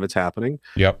pretend none of it's happening.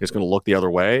 It's going to look the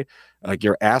other way. Like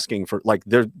you're asking for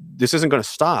this isn't going to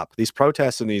stop. These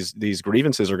protests and these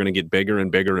grievances are going to get bigger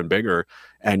and bigger and bigger.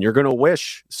 And you're going to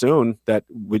wish soon that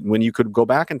when you could go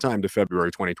back in time to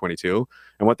February 2022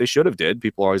 and what they should have did,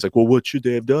 people are always like, well, what should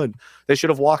they have done? They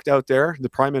should have walked out there. The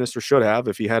prime minister should have,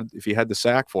 if he had the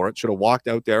sack for it, should have walked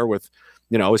out there with,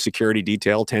 a security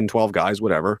detail, 10, 12 guys,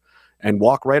 whatever, and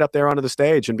walk right up there onto the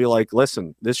stage and be like,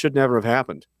 listen, this should never have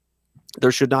happened.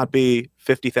 There should not be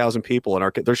 50,000 people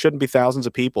there shouldn't be thousands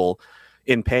of people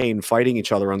in pain fighting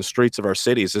each other on the streets of our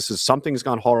cities. Something's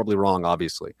gone horribly wrong,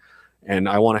 obviously. And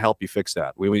I want to help you fix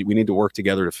that. We need to work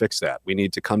together to fix that. We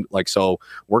need to come so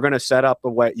we're going to set up a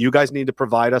way. You guys need to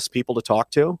provide us people to talk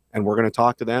to, and we're going to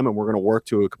talk to them, and we're going to work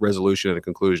to a resolution and a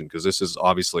conclusion, because this is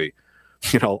obviously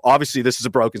this is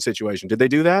a broken situation. Did they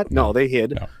do that? No, they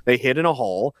hid. No. They hid in a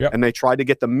hole, and they tried to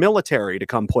get the military to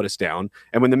come put us down.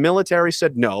 And when the military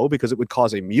said no, because it would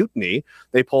cause a mutiny,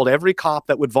 they pulled every cop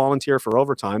that would volunteer for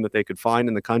overtime that they could find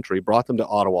in the country, brought them to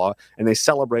Ottawa, and they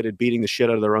celebrated beating the shit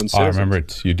out of their own citizens. I remember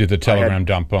it. You did the telegram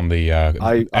dump on the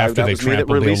after they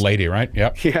trampled the old lady, right?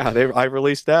 Yep. Yeah, I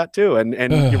released that too, and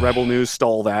Rebel News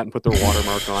stole that and put their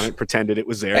watermark on it, pretended it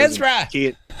was theirs. Ezra.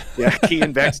 Key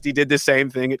and Vexty did the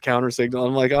same thing at Countersignal.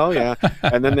 I'm like, oh yeah,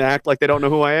 and then they act like they don't know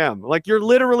who I am. Like, you're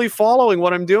literally following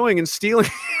what I'm doing and stealing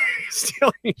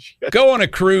shit. Go on a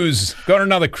cruise. Go on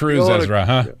another cruise, Ezra.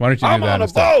 Huh? Why don't you do that? I'm on a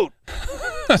boat.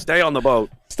 Stay on the boat.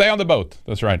 Stay on the boat.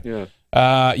 That's right. Yeah.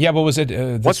 What was it?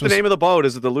 What's the name of the boat?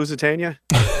 Is it the Lusitania?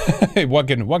 What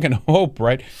can hope,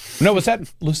 right? No, was that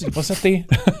the?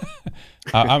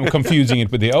 I'm confusing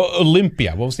it with the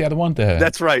Olympia. What was the other one?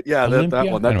 That's right. Yeah, that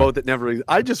one. That anyway. Boat that never.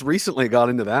 I just recently got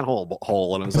into that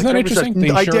hole, and I was Isn't like, that interesting?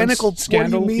 The identical.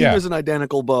 Scandal? What do you mean there's an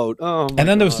identical boat? Oh, and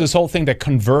then there was this whole thing that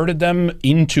converted them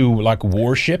into like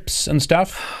warships and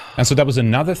stuff, and so that was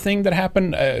another thing that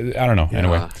happened. I don't know. Yeah,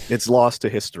 anyway, it's lost to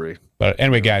history. But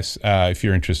anyway, guys, if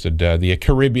you're interested, the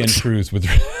Caribbean cruise with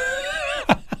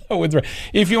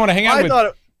if you want to hang out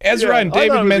with Ezra and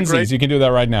David Menzies, you can do that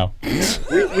right now.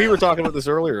 We were talking about this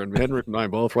earlier, and Henrik and I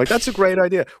both were like, that's a great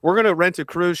idea. We're going to rent a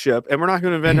cruise ship, and we're not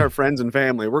going to invite our friends and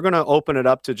family. We're going to open it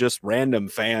up to just random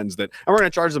fans, and we're going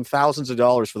to charge them thousands of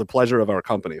dollars for the pleasure of our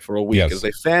company for a week as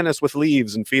they fan us with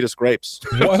leaves and feed us grapes.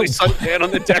 We suntan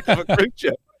on the deck of a cruise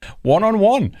ship.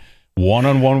 One-on-one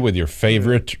with your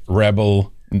favorite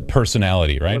rebel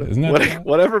personality, right? Isn't that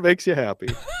whatever makes you happy?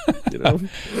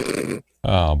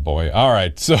 Oh boy! All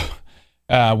right, so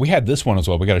we had this one as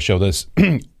well. We got to show this.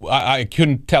 I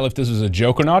couldn't tell if this was a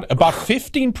joke or not. About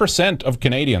 15% of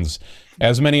Canadians,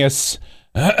 as many as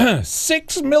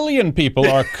 6 million people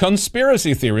are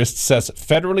conspiracy theorists, says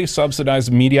federally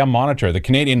subsidized media monitor. The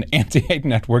Canadian Anti-Hate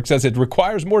Network says it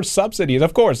requires more subsidies,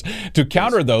 of course, to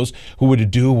counter those who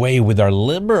would do away with our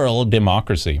liberal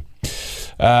democracy.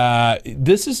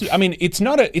 This is, I mean, it's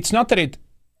not that it,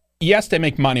 yes, they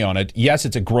make money on it. Yes,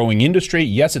 it's a growing industry.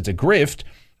 Yes, it's a grift.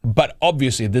 But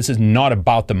obviously, this is not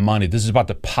about the money. This is about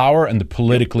the power and the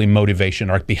politically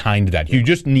motivation are behind that. You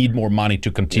just need more money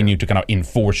to continue to kind of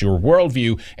enforce your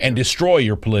worldview and destroy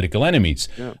your political enemies.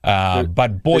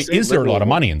 But boy, is there a lot of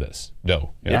money in this,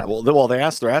 though. Yeah. Well, they're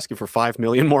asking for $5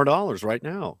 million more right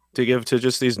now to give to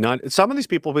just these some of these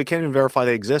people. We can't even verify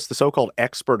they exist. The so-called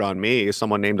expert on me is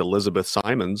someone named Elizabeth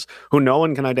Simons, who no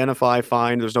one can identify,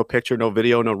 find. There's no picture, no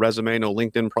video, no resume, no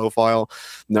LinkedIn profile,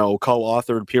 no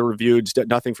co-authored, peer-reviewed,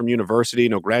 nothing from university,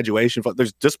 no graduation.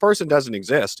 This person doesn't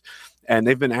exist. And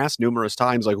they've been asked numerous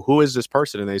times, like, who is this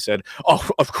person? And they said, oh,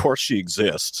 of course she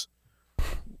exists.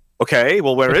 Okay,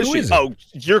 well, where is she? Oh,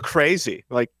 you're crazy.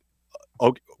 Like,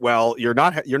 okay, well, you're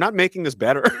not making this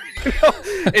better.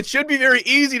 It should be very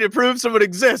easy to prove someone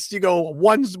exists. You go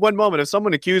one moment. If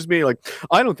someone accused me, like,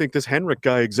 I don't think this Henrik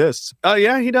guy exists.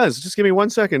 Yeah, he does. Just give me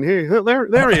 1 second. Here,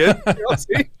 there he is.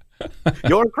 See?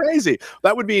 You're crazy.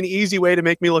 That would be an easy way to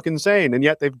make me look insane, and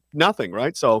yet they've nothing,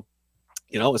 right? So,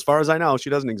 as far as I know, she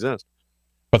doesn't exist.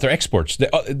 But they're experts.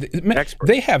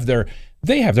 They have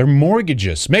their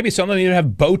mortgages. Maybe some of them even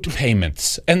have boat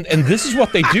payments, and this is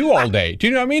what they do all day. Do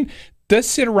you know what I mean? They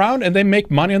sit around and they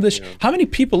make money on this. Yeah. How many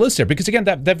people is there? Because again,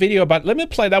 that video about, let me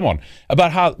play that one,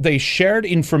 about how they shared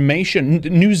information.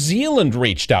 New Zealand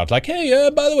reached out like, hey,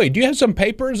 by the way, do you have some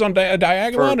papers on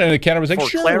Diagolon? And Canada was like,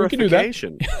 sure, we can do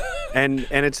that. and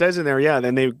it says in there, yeah,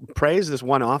 then they praise this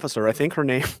one officer. I think her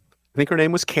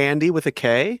name was Candy with a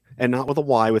K and not with a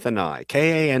Y, with an I.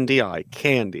 K-A-N-D-I.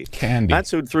 Candy.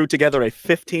 That's who threw together a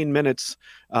 15 minutes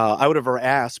out of her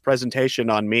ass presentation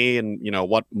on me and,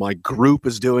 what my group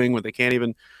is doing, what they can't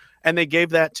even. And they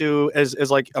gave that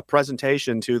as like a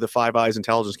presentation to the Five Eyes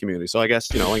intelligence community. So I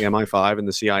guess, like MI5 and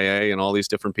the CIA and all these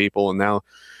different people. And now,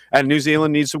 and New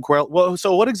Zealand needs some well,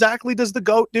 so what exactly does the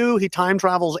goat do? He time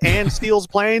travels and steals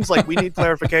planes? Like, we need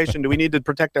clarification. Do we need to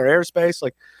protect our airspace?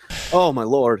 Like, oh my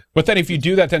Lord. But then if you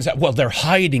do that, then well, they're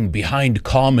hiding behind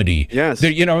comedy. Yes.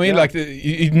 You know what I mean? Yeah. Like,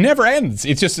 it never ends.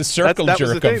 It's just a circle jerk. That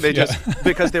was the thing. They just,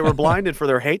 because they were blinded for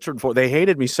their hatred they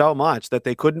hated me so much that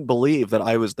they couldn't believe that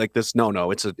I was like this.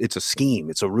 No, it's a scheme.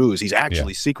 It's a ruse. He's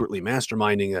actually secretly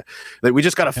masterminding that we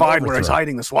just got to find where he's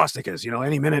hiding the swastikas,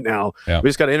 any minute now. Yeah. We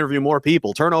just got to interview more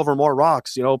people, turn over more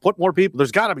rocks, put more people.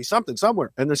 There's got to be something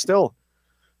somewhere. And there's still,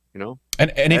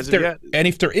 And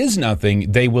if there is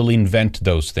nothing, they will invent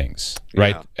those things,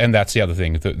 right? Yeah. And that's the other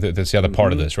thing. That's the other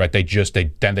part of this, right? They just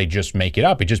make it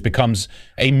up. It just becomes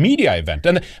a media event.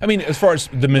 And I mean, as far as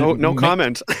the no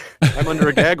comment. I'm under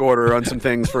a gag order on some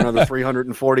things for another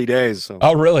 340 days. So.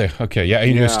 Oh, really? Okay, yeah.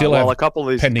 You still have a couple of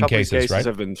these pending cases, right?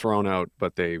 Have been thrown out,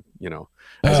 but they,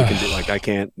 as it can do, like I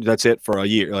can't. That's it for a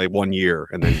year, like 1 year,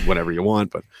 and then whatever you want,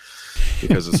 but.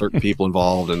 Because of certain people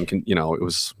involved, and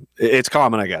it's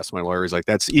common, I guess. My lawyer's like,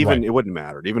 that's even right. It wouldn't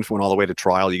matter. Even if it went all the way to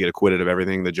trial, you get acquitted of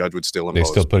everything, the judge would still impose.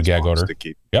 They still put a gag order to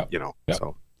keep,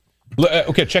 So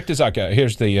okay, check this out.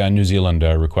 Here's the New Zealand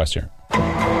request here.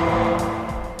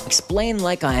 Explain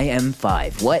like I am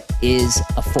 5. What is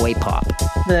a FOI pop?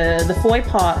 The FOI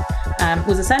pop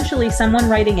was essentially someone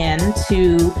writing in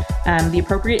to the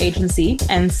appropriate agency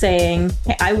and saying,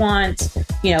 hey, I want,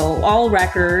 all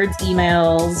records,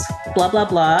 emails, blah, blah,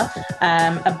 blah,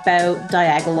 about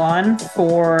Diagolon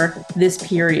for this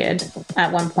period.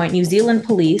 At one point, New Zealand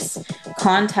police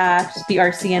contact the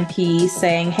RCMP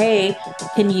saying, hey,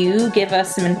 can you give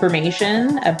us some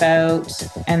information about,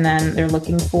 and then they're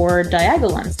looking for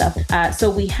Diagolon stuff. So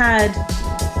we had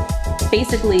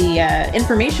basically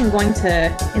information going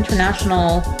to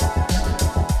international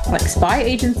spy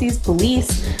agencies,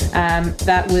 police,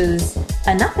 that was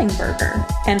a nothing burger.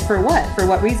 And for what? For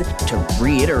what reason? To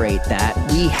reiterate that,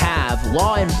 we have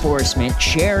law enforcement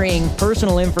sharing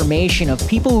personal information of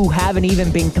people who haven't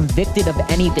even been convicted of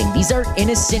anything. These are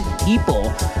innocent people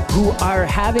who are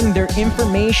having their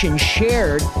information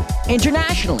shared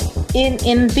internationally.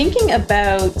 In thinking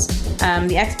about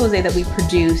the expose that we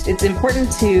produced, it's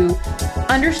important to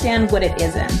understand what it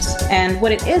isn't. And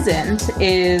what it isn't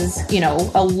is,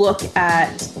 a look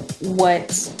at what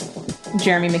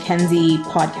Jeremy Mackenzie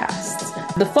podcasts.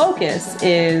 The focus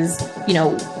is,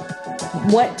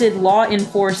 what did law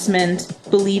enforcement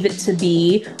believe it to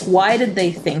be? Why did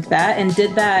they think that? And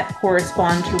did that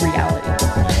correspond to reality?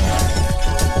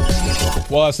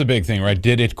 Well, that's the big thing, right?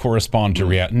 Did it correspond to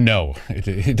reality? No,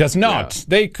 it does not.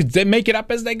 No. They make it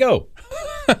up as they go.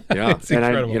 Yeah, It's and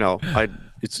incredible.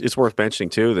 it's worth mentioning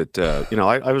too that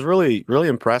I was really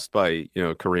impressed by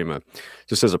Karima,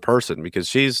 just as a person, because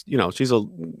she's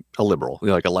a liberal,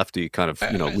 like a lefty kind of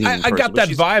leaning I person, got but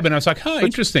that vibe, and I was like,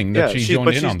 interesting that she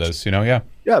joined in on this.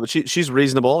 Yeah, but she's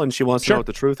reasonable, and she wants to Sure. know what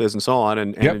the truth is, and so on,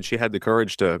 and Yep. she had the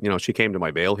courage to she came to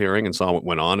my bail hearing and saw what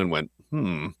went on and went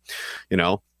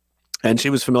and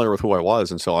she was familiar with who I was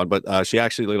and so on, but she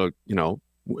actually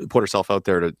put herself out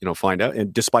there to find out,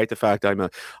 and despite the fact I'm an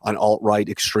alt-right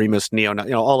extremist neo,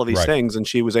 all of these Right. things, and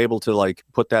she was able to like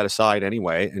put that aside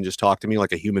anyway and just talk to me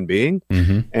like a human being,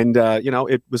 Mhm. and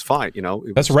it was fine.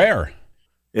 That's rare.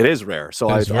 It is rare, so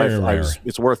That is very rare.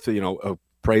 it's worth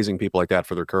praising people like that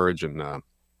for their courage and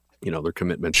their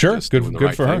commitment. Sure, to just good- doing the good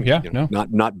right for her. thing, Yeah, no.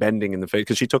 not bending in the face,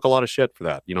 because she took a lot of shit for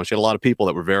that. She had a lot of people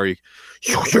that were very,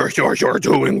 you're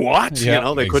doing what? Yeah,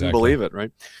 they couldn't exactly. believe it,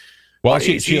 right? Well, But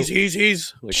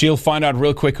he's like, she'll find out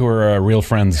real quick who her real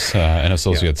friends and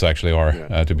associates actually are,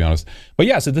 to be honest. But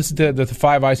yeah, so this is the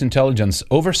Five Eyes Intelligence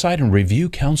Oversight and Review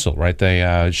Council, right?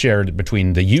 They shared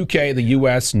between the UK, the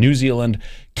US, New Zealand,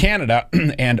 Canada,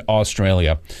 and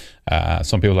Australia.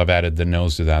 Some people have added the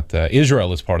nose to that.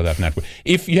 Israel is part of that network.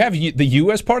 If you have the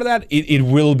US part of that, it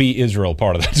will be Israel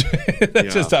part of that.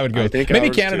 That's just how it goes. Maybe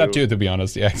Canada too, to be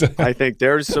honest. Yeah, I think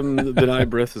there's some B'nai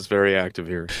B'rith is very active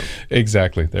here. So.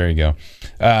 Exactly. There you go.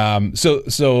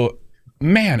 So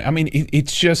man, I mean,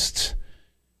 it's just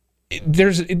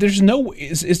there's no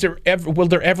will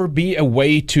there ever be a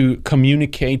way to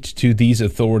communicate to these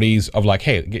authorities of like,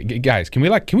 hey guys, can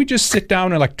we just sit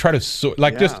down and like try to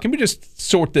can we just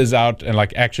sort this out and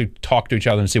like actually talk to each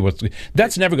other and see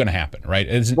that's never going to happen, right?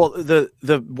 Well,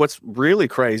 the what's really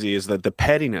crazy is that the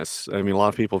pettiness. I mean, a lot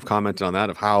of people have commented on that,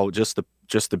 of how just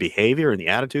the behavior and the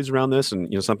attitudes around this,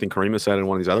 and something Karima said in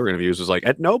one of these other interviews was like,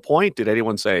 at no point did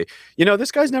anyone say,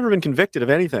 this guy's never been convicted of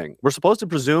anything. We're supposed to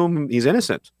presume he's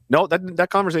innocent. No, that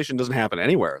conversation doesn't happen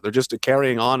anywhere. They're just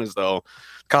carrying on as though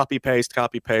copy paste,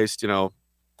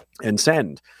 and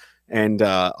send. And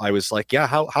I was like, yeah,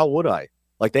 how would I?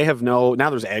 Like, they have now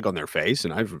there's egg on their face,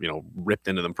 and I've ripped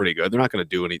into them pretty good. They're not going to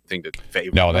do anything to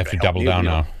favor. No, they have to double down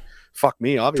now. Fuck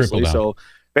me, obviously. So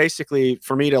basically,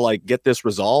 for me to like get this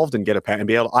resolved and get and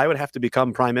be able, I would have to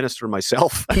become prime minister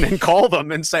myself and then call them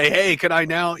and say, hey, can I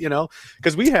now,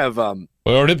 because we have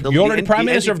you're already prime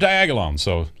minister of Diagolon,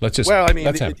 so let's just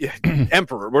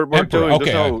emperor. We're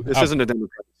doing this isn't a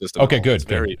democratic system. Okay, good.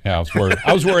 Very, yeah,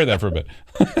 I was worried there for a bit.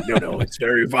 No, it's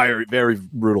very, very, very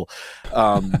brutal.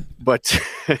 But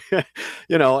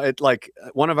it like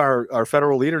one of our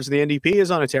federal leaders in the NDP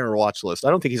is on a terror watch list. I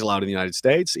don't think he's allowed in the United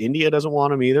States. India doesn't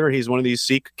want him either. He's one of these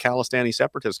Sikh Khalistani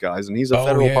separatist guys, and he's a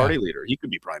federal party leader. He could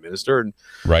be prime minister, and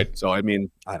right. So I mean,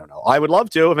 I don't know. I would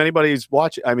love to if anybody's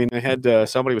watching. I mean, I had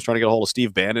somebody was trying to get a hold of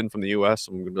Steve Bannon from the U.S.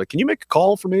 I'm gonna be like, can you make a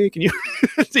call for me? Can you,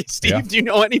 Steve? Do you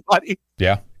know anybody?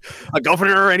 Yeah. A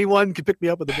governor or anyone could pick me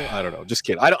up at the bill. I don't know. Just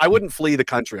kidding. I wouldn't flee the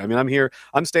country. I mean, I'm here.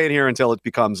 I'm staying here until it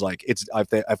becomes like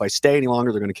if I stay any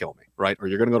longer, they're going to kill me, right? Or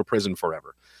you're going to go to prison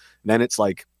forever. And then it's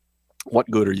like, what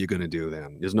good are you going to do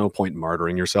then? There's no point in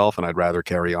martyring yourself, and I'd rather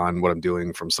carry on what I'm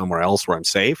doing from somewhere else where I'm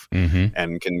safe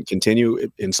and can continue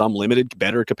in some limited,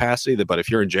 better capacity. But if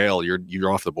you're in jail,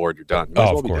 you're off the board. You're done.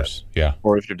 Oh, of course, yeah.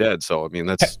 Or if you're dead. So I mean,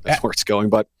 that's where it's going.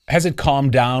 But has it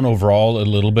calmed down overall a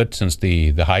little bit since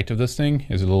the height of this thing?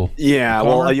 Is it a little? Yeah.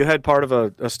 calmer? Well, you had part of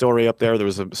a story up there. There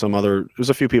was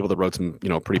a few people that wrote some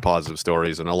pretty positive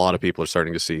stories, and a lot of people are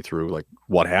starting to see through like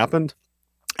what happened.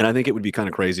 And I think it would be kind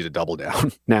of crazy to double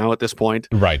down now at this point,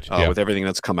 right? With everything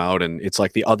that's come out, and it's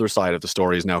like the other side of the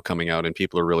story is now coming out, and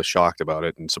people are really shocked about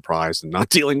it and surprised and not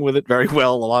dealing with it very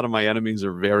well. A lot of my enemies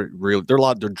are very real. They're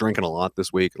drinking a lot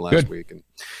this week and last week, and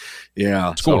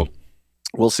yeah, it's cool. So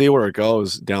we'll see where it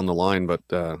goes down the line, but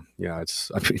yeah,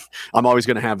 I'm always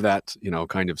going to have that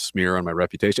kind of smear on my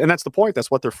reputation, and that's the point.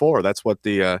 That's what they're for. That's what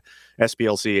the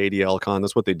SPLC, ADL con.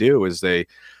 That's what they do. Is they.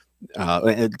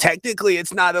 Technically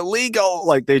it's not illegal,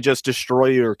 like they just destroy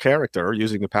your character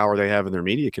using the power they have in their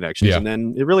media connections, and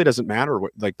then it really doesn't matter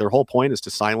like their whole point is to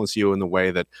silence you in the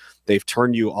way that they've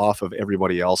turned you off of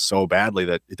everybody else so badly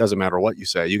that it doesn't matter what you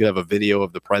say. You could have a video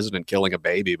of the president killing a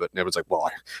baby, but everyone's like, well,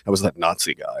 I was that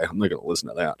Nazi guy, I'm not going to listen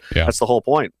to that. That's the whole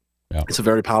point. It's a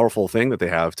very powerful thing that they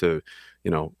have to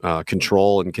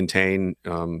control and contain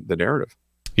the narrative.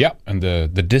 Yeah, and the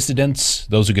dissidents,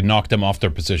 those who could knock them off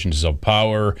their positions of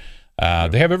power,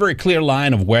 they have a very clear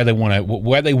line of where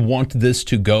they want this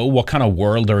to go, what kind of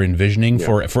world they're envisioning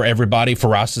for everybody,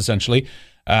 for us essentially.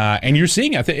 And you're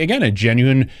seeing, I think, again, a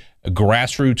genuine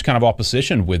grassroots kind of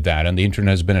opposition with that, and the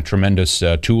internet has been a tremendous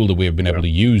tool that we have been able to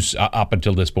use up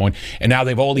until this point. And now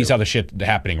they've all these other shit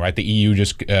happening, right? The EU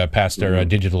just passed their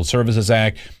Digital Services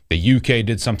Act. The UK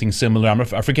did something similar.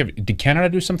 I forget, did Canada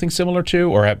do something similar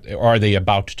too, or are they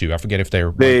about to? I forget if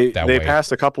they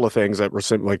passed a couple of things that were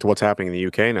like to what's happening in the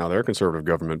UK now. Their Conservative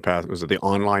government passed, was it the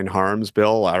online harms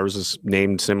bill? Ours is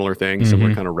named similar things,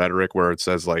 similar kind of rhetoric where it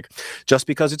says like, just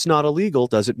because it's not illegal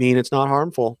doesn't mean it's not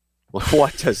harmful. Well,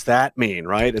 what does that mean,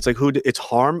 right? It's like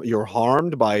you're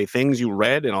harmed by things you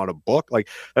read and on a book. Like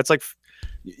that's like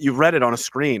you read it on a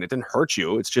screen. It didn't hurt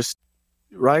you. It's just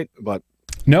right, but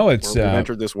no, it's we've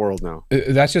entered this world now.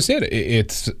 That's just it.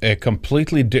 It's a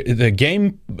completely the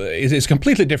game is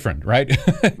completely different, right?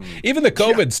 Even the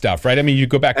COVID stuff, right? I mean, you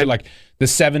go back to like the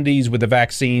 70s with the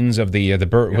vaccines of the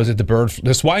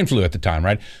swine flu at the time,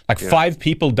 right? Like 5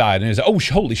 people died, and it's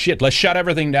holy shit, let's shut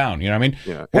everything down. You know what I mean?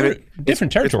 Yeah, we're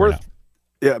different territory now.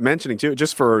 Yeah, mentioning too,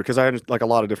 just because I like a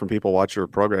lot a lot of watch your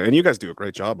program, and you guys do a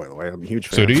great job, by the way. I'm a huge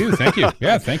fan. So do you. Thank you.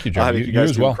 Yeah, thank you, John. I think you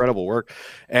guys do incredible work.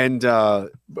 And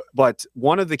but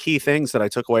one of the key things that I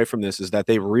took away from this is that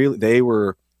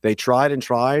they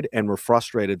tried and were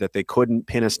frustrated that they couldn't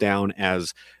pin us down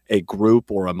as a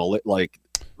group or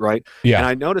right? Yeah. And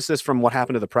I noticed this from what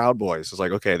happened to the Proud Boys. It's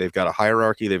like, okay, they've got a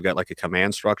hierarchy, they've got like a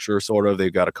command structure, sort of,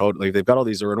 they've got a code, they've got all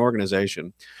these, they're an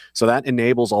organization. So that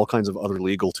enables all kinds of other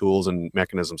legal tools and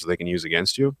mechanisms that they can use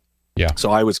against you. Yeah.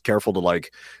 So I was careful to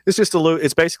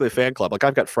it's basically a fan club. Like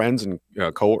I've got friends and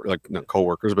not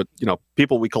coworkers, but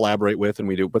people we collaborate with and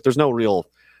we do, but there's no real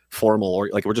formal or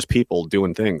we're just people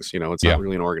doing things, it's not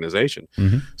really an organization.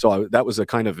 Mm-hmm. So that was a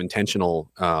kind of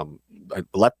intentional, I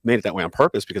made it that way on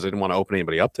purpose because I didn't want to open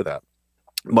anybody up to that.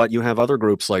 But you have other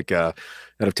groups that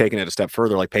have taken it a step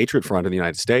further, like Patriot Front in the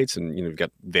United States, and you've got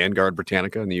Vanguard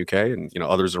Britannica in the UK, and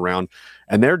others around,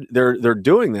 and they're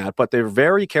doing that, but they're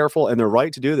very careful, and they're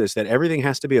right to do this. That everything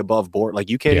has to be above board. Like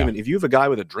you can't even, if you have a guy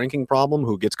with a drinking problem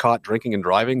who gets caught drinking and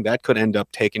driving, that could end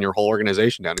up taking your whole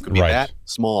organization down. It could be that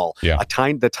small,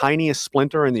 the tiniest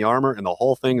splinter in the armor, and the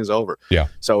whole thing is over. Yeah.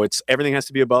 So everything has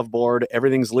to be above board.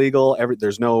 Everything's legal.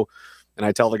 There's no, and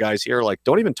I tell the guys here,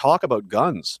 don't even talk about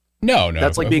guns. No.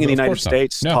 That's like being in the United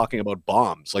States talking about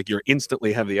bombs. Like you're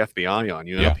instantly have the FBI on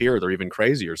you. And up here, they're even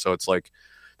crazier. So it's like,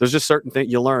 there's just certain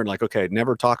things you learn, like, okay,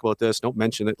 never talk about this. Don't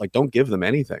mention it. Like, don't give them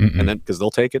anything. Mm-mm. And then, because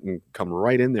they'll take it and come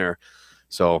right in there.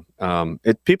 So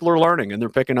people are learning, and they're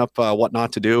picking up what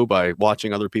not to do by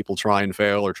watching other people try and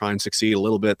fail, or try and succeed a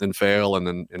little bit, then fail,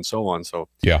 and so on. So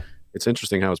it's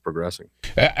interesting how it's progressing.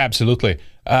 Absolutely.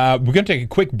 We're going to take a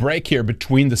quick break here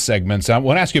between the segments. I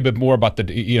want to ask you a bit more about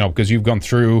because you've gone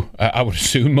through, I would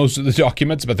assume, most of the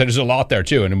documents, but there's a lot there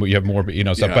too, and you have more,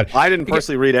 stuff. But I didn't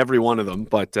personally read every one of them,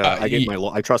 but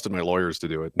I trusted my lawyers to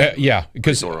do it.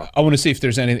 Because I want to see if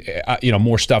there's any,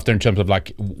 more stuff there in terms of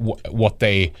like what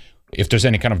they, if there's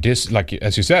any kind of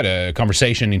as you said, a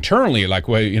conversation internally, like,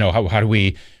 well, how do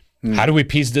we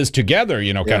piece this together,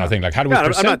 kind of thing? Like, how do we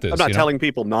present this? I'm not telling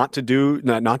people not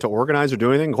to organize or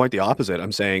do anything. Quite the opposite.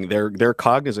 I'm saying they're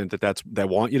cognizant that they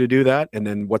want you to do that. And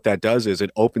then what that does is it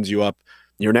opens you up.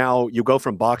 You go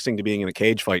from boxing to being in a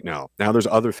cage fight now. Now there's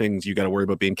other things you got to worry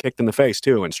about, being kicked in the face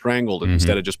too, and strangled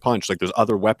instead of just punched. Like there's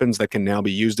other weapons that can now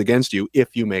be used against you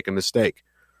if you make a mistake.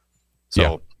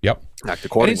 So act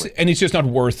accordingly. And it's just not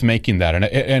worth making that.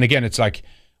 And again, it's like,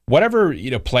 whatever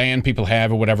plan people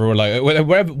have, or whatever, like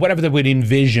whatever they would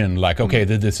envision, like, okay,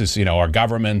 this is our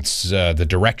government's the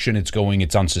direction it's going,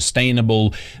 it's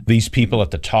unsustainable. These people at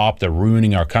the top, they're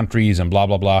ruining our countries, and blah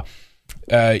blah blah.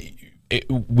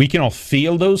 We can all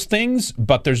feel those things,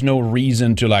 but there's no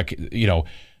reason to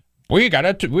we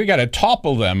gotta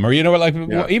topple them, or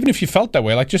even if you felt that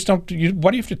way, like, just don't.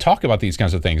 Why do you have to talk about these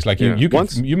kinds of things? Like you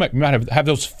might have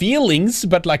those feelings,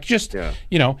 but like just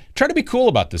try to be cool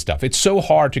about this stuff. It's so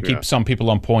hard to keep some people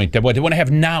on point. They want to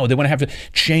have now. They want to have to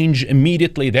change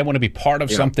immediately. They want to be part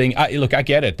of something. I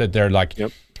get it that they're like.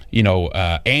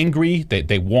 Angry,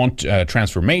 they want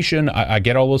transformation. I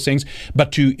get all those things,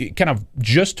 but to kind of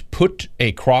just put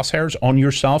a crosshairs on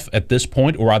yourself at this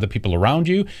point, or other people around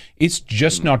you, it's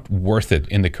just not worth it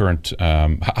in the current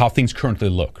how things currently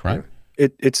look, right?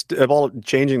 It's about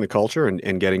changing the culture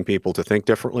and getting people to think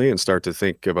differently and start to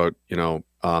think about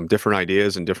different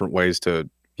ideas and different ways to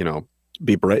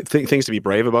be brave, things to be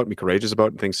brave about and be courageous about,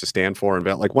 and things to stand for. And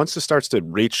like, once it starts to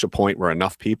reach a point where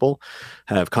enough people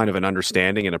have kind of an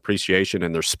understanding and appreciation,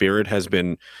 and their spirit has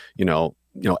been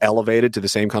elevated to the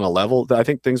same kind of level, I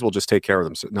think things will just take care of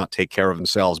them. Not take care of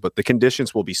themselves, but the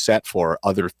conditions will be set for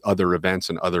other events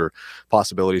and other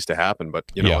possibilities to happen. But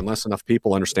unless enough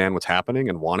people understand what's happening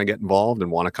and want to get involved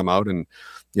and want to come out and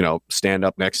stand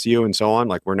up next to you and so on,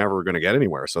 like, we're never going to get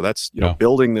anywhere. So that's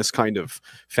building this kind of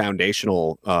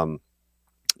foundational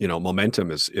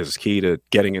momentum is key to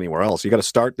getting anywhere else. You got to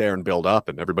start there and build up,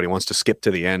 and everybody wants to skip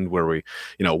to the end where we,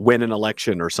 win an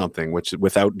election or something, which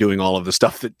without doing all of the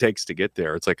stuff that it takes to get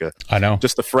there. It's like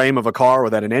just the frame of a car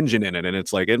without an engine in it. And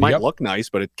it's like, it might look nice,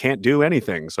 but it can't do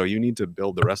anything. So you need to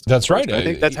build the rest of it. That's right. I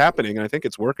think that's happening, and I think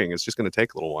it's working. It's just going to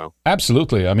take a little while.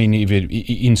 Absolutely. I mean, even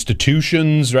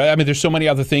institutions, right? I mean, there's so many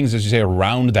other things, as you say,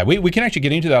 around that. We can actually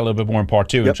get into that a little bit more in part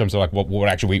two in terms of like what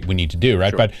actually we need to do, right?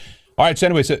 Sure. But all right, so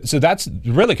anyway, so that's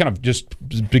really kind of just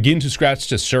begin to scratch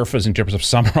the surface in terms of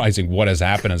summarizing what has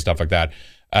happened and stuff like that.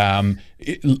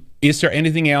 Is there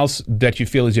anything else that you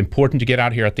feel is important to get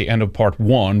out here at the end of part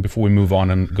one before we move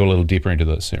on and go a little deeper into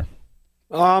this here?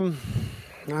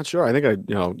 Not sure. I think I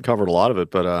covered a lot of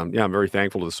it, but I'm very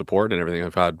thankful to the support and everything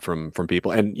I've had from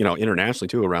people, and internationally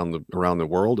too, around the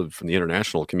world, and from the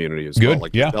international community as well,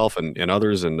 like yourself and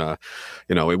others. And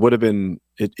it would have been.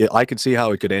 I could see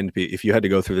how it could end if you had to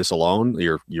go through this alone.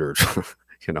 You're you're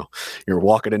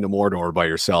walking into Mordor by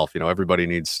yourself. Everybody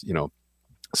needs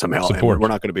some help. And we're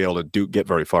not going to be able to get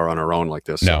very far on our own like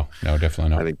this. No, definitely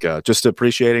not. I think just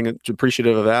appreciative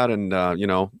of that,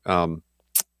 and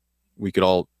we could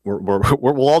all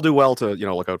we'll all do well to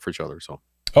look out for each other. So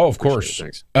of course.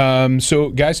 Thanks. So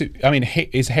guys, I mean,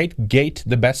 is HateGate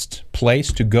the best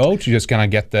place to go to just kind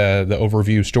of get the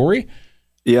overview story?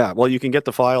 Yeah, well, you can get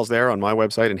the files there on my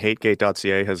website, and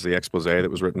HateGate.ca has the expose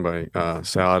that was written by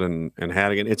Saad and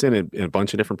Hannigan. It's in a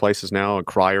bunch of different places now.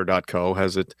 Crier.co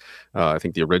has it, I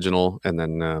think the original, and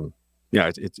then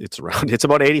it's around. It's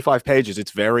about 85 pages.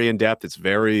 It's very in depth. It's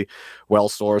very well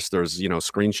sourced. There's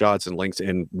screenshots and links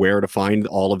and where to find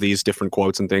all of these different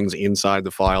quotes and things inside the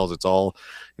files. It's all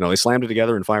they slammed it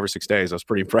together in 5 or 6 days. I was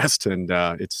pretty impressed, and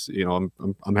it's I'm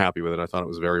happy with it. I thought it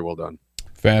was very well done.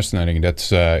 Fascinating.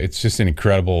 That's it's just an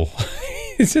incredible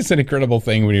it's just an incredible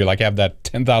thing when you have that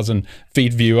 10,000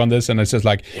 feet view on this, and it's just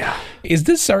like, is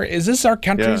this our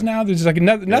country's now? There's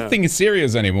nothing is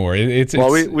serious anymore.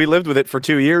 We lived with it for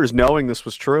 2 years knowing this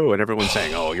was true, and everyone's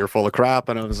saying, "Oh, you're full of crap,"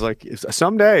 and I was like,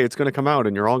 someday it's going to come out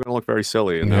and you're all going to look very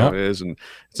silly, and now it is, and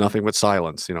it's nothing but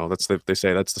silence. They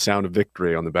say that's the sound of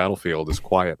victory on the battlefield is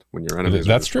quiet when your enemies.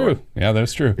 That's true. Yeah,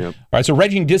 that's true. Yep. All right, so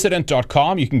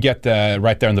ragingdissident.com, you can get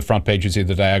right there on the front page. You see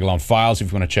the Diagolon files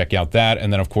if you want to check out that,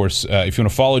 and then of course if you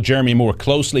want to follow Jeremy more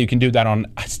closely, you can do that on,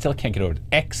 I still can't get over it,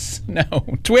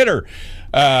 Twitter.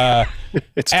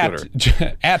 It's Twitter.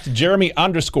 At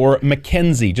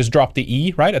Jeremy_McKenzie. Just drop the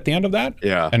E right at the end of that.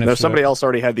 Yeah. And somebody else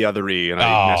already had the other E, and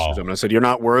I messaged him and I said, "You're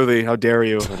not worthy. How dare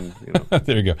you?" And,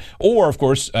 there you go. Or of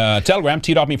course, Telegram,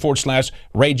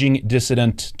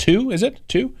 t.me/RagingDissident2. Is it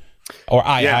 2? Or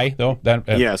II, though?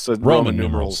 So Roman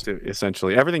numerals,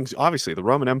 essentially. Everything's, obviously, the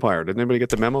Roman Empire. Did anybody get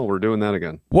the memo? We're doing that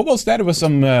again. What was that? It was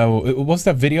some, what was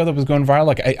that video that was going viral?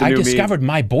 Like, I discovered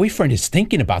my boyfriend is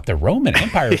thinking about the Roman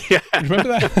Empire. Remember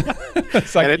that?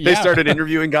 It's like, and they started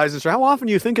interviewing guys and said, "How often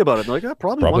do you think about it?" And they're like,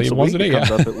 probably once a week it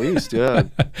comes up at least. Yeah.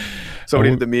 Somebody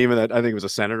did the meme of that, I think it was a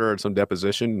senator at some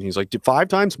deposition, and he's like, 5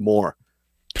 times more.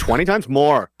 20 times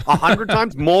more, 100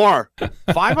 times more,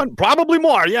 500, probably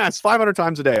more. Yes, 500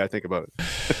 times a day I think about it.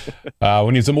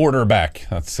 We need some order back.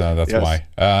 That's why.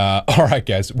 All right,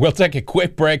 guys, we'll take a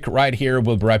quick break right here.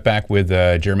 We'll be right back with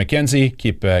Jeremy McKenzie.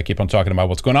 Keep on talking about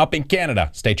what's going on in Canada.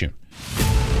 Stay tuned.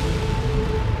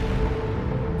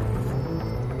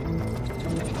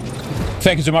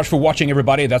 Thank you so much for watching,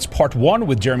 everybody. That's part 1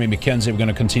 with Jeremy McKenzie. We're going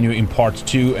to continue in part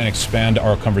 2 and expand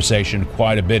our conversation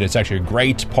quite a bit. It's actually a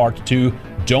great part 2.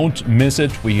 Don't miss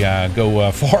it. We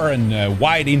go far and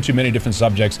wide into many different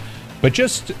subjects, but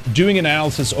just doing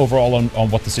analysis overall on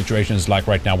what the situation is like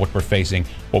right now, what we're facing,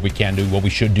 what we can do, what we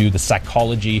should do, the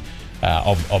psychology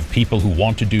of people who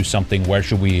want to do something. Where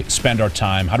should we spend our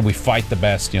time? How do we fight the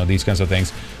best? These kinds of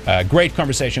things. Great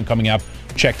conversation coming up.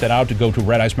 Check that out. To go to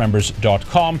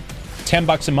redicemembers.com.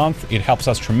 $10 a month. It helps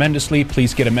us tremendously.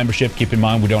 Please get a membership. Keep in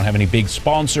mind, we don't have any big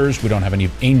sponsors. We don't have any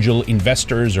angel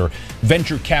investors or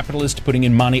venture capitalists putting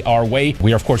in money our way.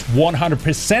 We are, of course,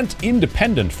 100%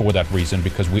 independent for that reason,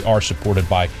 because we are supported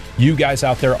by you guys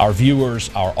out there, our viewers,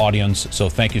 our audience. So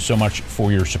thank you so much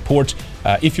for your support.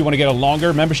 If you want to get a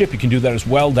longer membership, you can do that as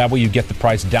well. That way you get the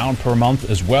price down per month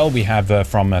as well. We have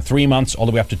from 3 months all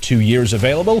the way up to 2 years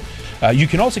available. You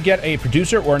can also get a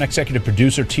producer or an executive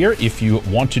producer tier if you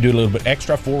want to do a little bit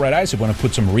extra for Red Eyes. If you want to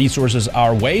put some resources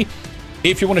our way.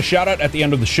 If you want a shout out at the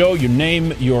end of the show, your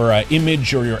name, your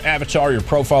image, or your avatar, your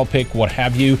profile pic, what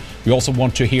have you. We also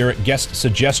want to hear guest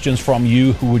suggestions from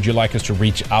you. Who would you like us to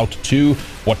reach out to?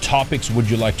 What topics would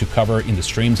you like to cover in the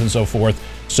streams and so forth?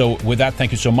 So with that,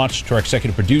 thank you so much to our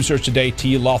executive producers today,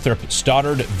 T. Lothrop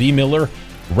Stoddard, V. Miller,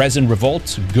 Resin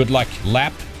Revolt, Good Luck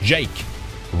Lap, Jake,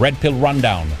 Red Pill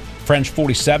Rundown, French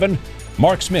 47,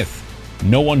 Mark Smith,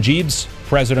 No One Jeebs,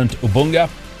 President Ubunga,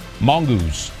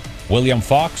 Mongoose, William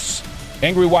Fox,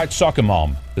 Angry White Soccer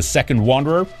Mom, The Second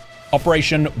Wanderer,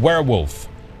 Operation Werewolf,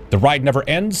 The Ride Never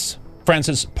Ends,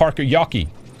 Francis Parker Yockey,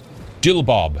 Dill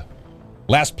Bob,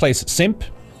 Last Place Simp,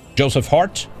 Joseph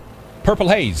Hart, Purple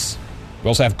Haze. We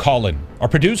also have Colin. Our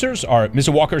producers are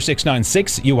Mr.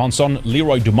 Walker696, Johansson,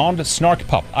 Leroy Dumond, Snark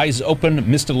Pup, Eyes Open,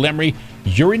 Mr. Lemry,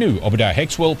 Yuri Nu, Obadiah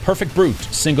Hexwell, Perfect Brute,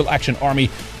 Single Action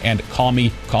Army, and Call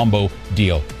Me Combo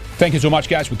Deal. Thank you so much,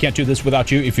 guys. We can't do this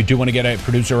without you. If you do want to get a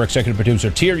producer or executive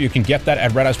producer tier, you can get that at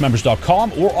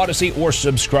redicemembers.com or Odyssey or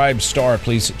Subscribestar.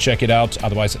 Please check it out.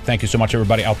 Otherwise, thank you so much,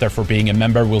 everybody out there, for being a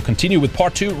member. We'll continue with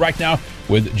part 2 right now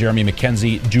with Jeremy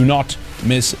McKenzie. Do not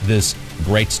miss this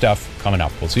great stuff coming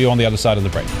up. We'll see you on the other side of the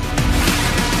break.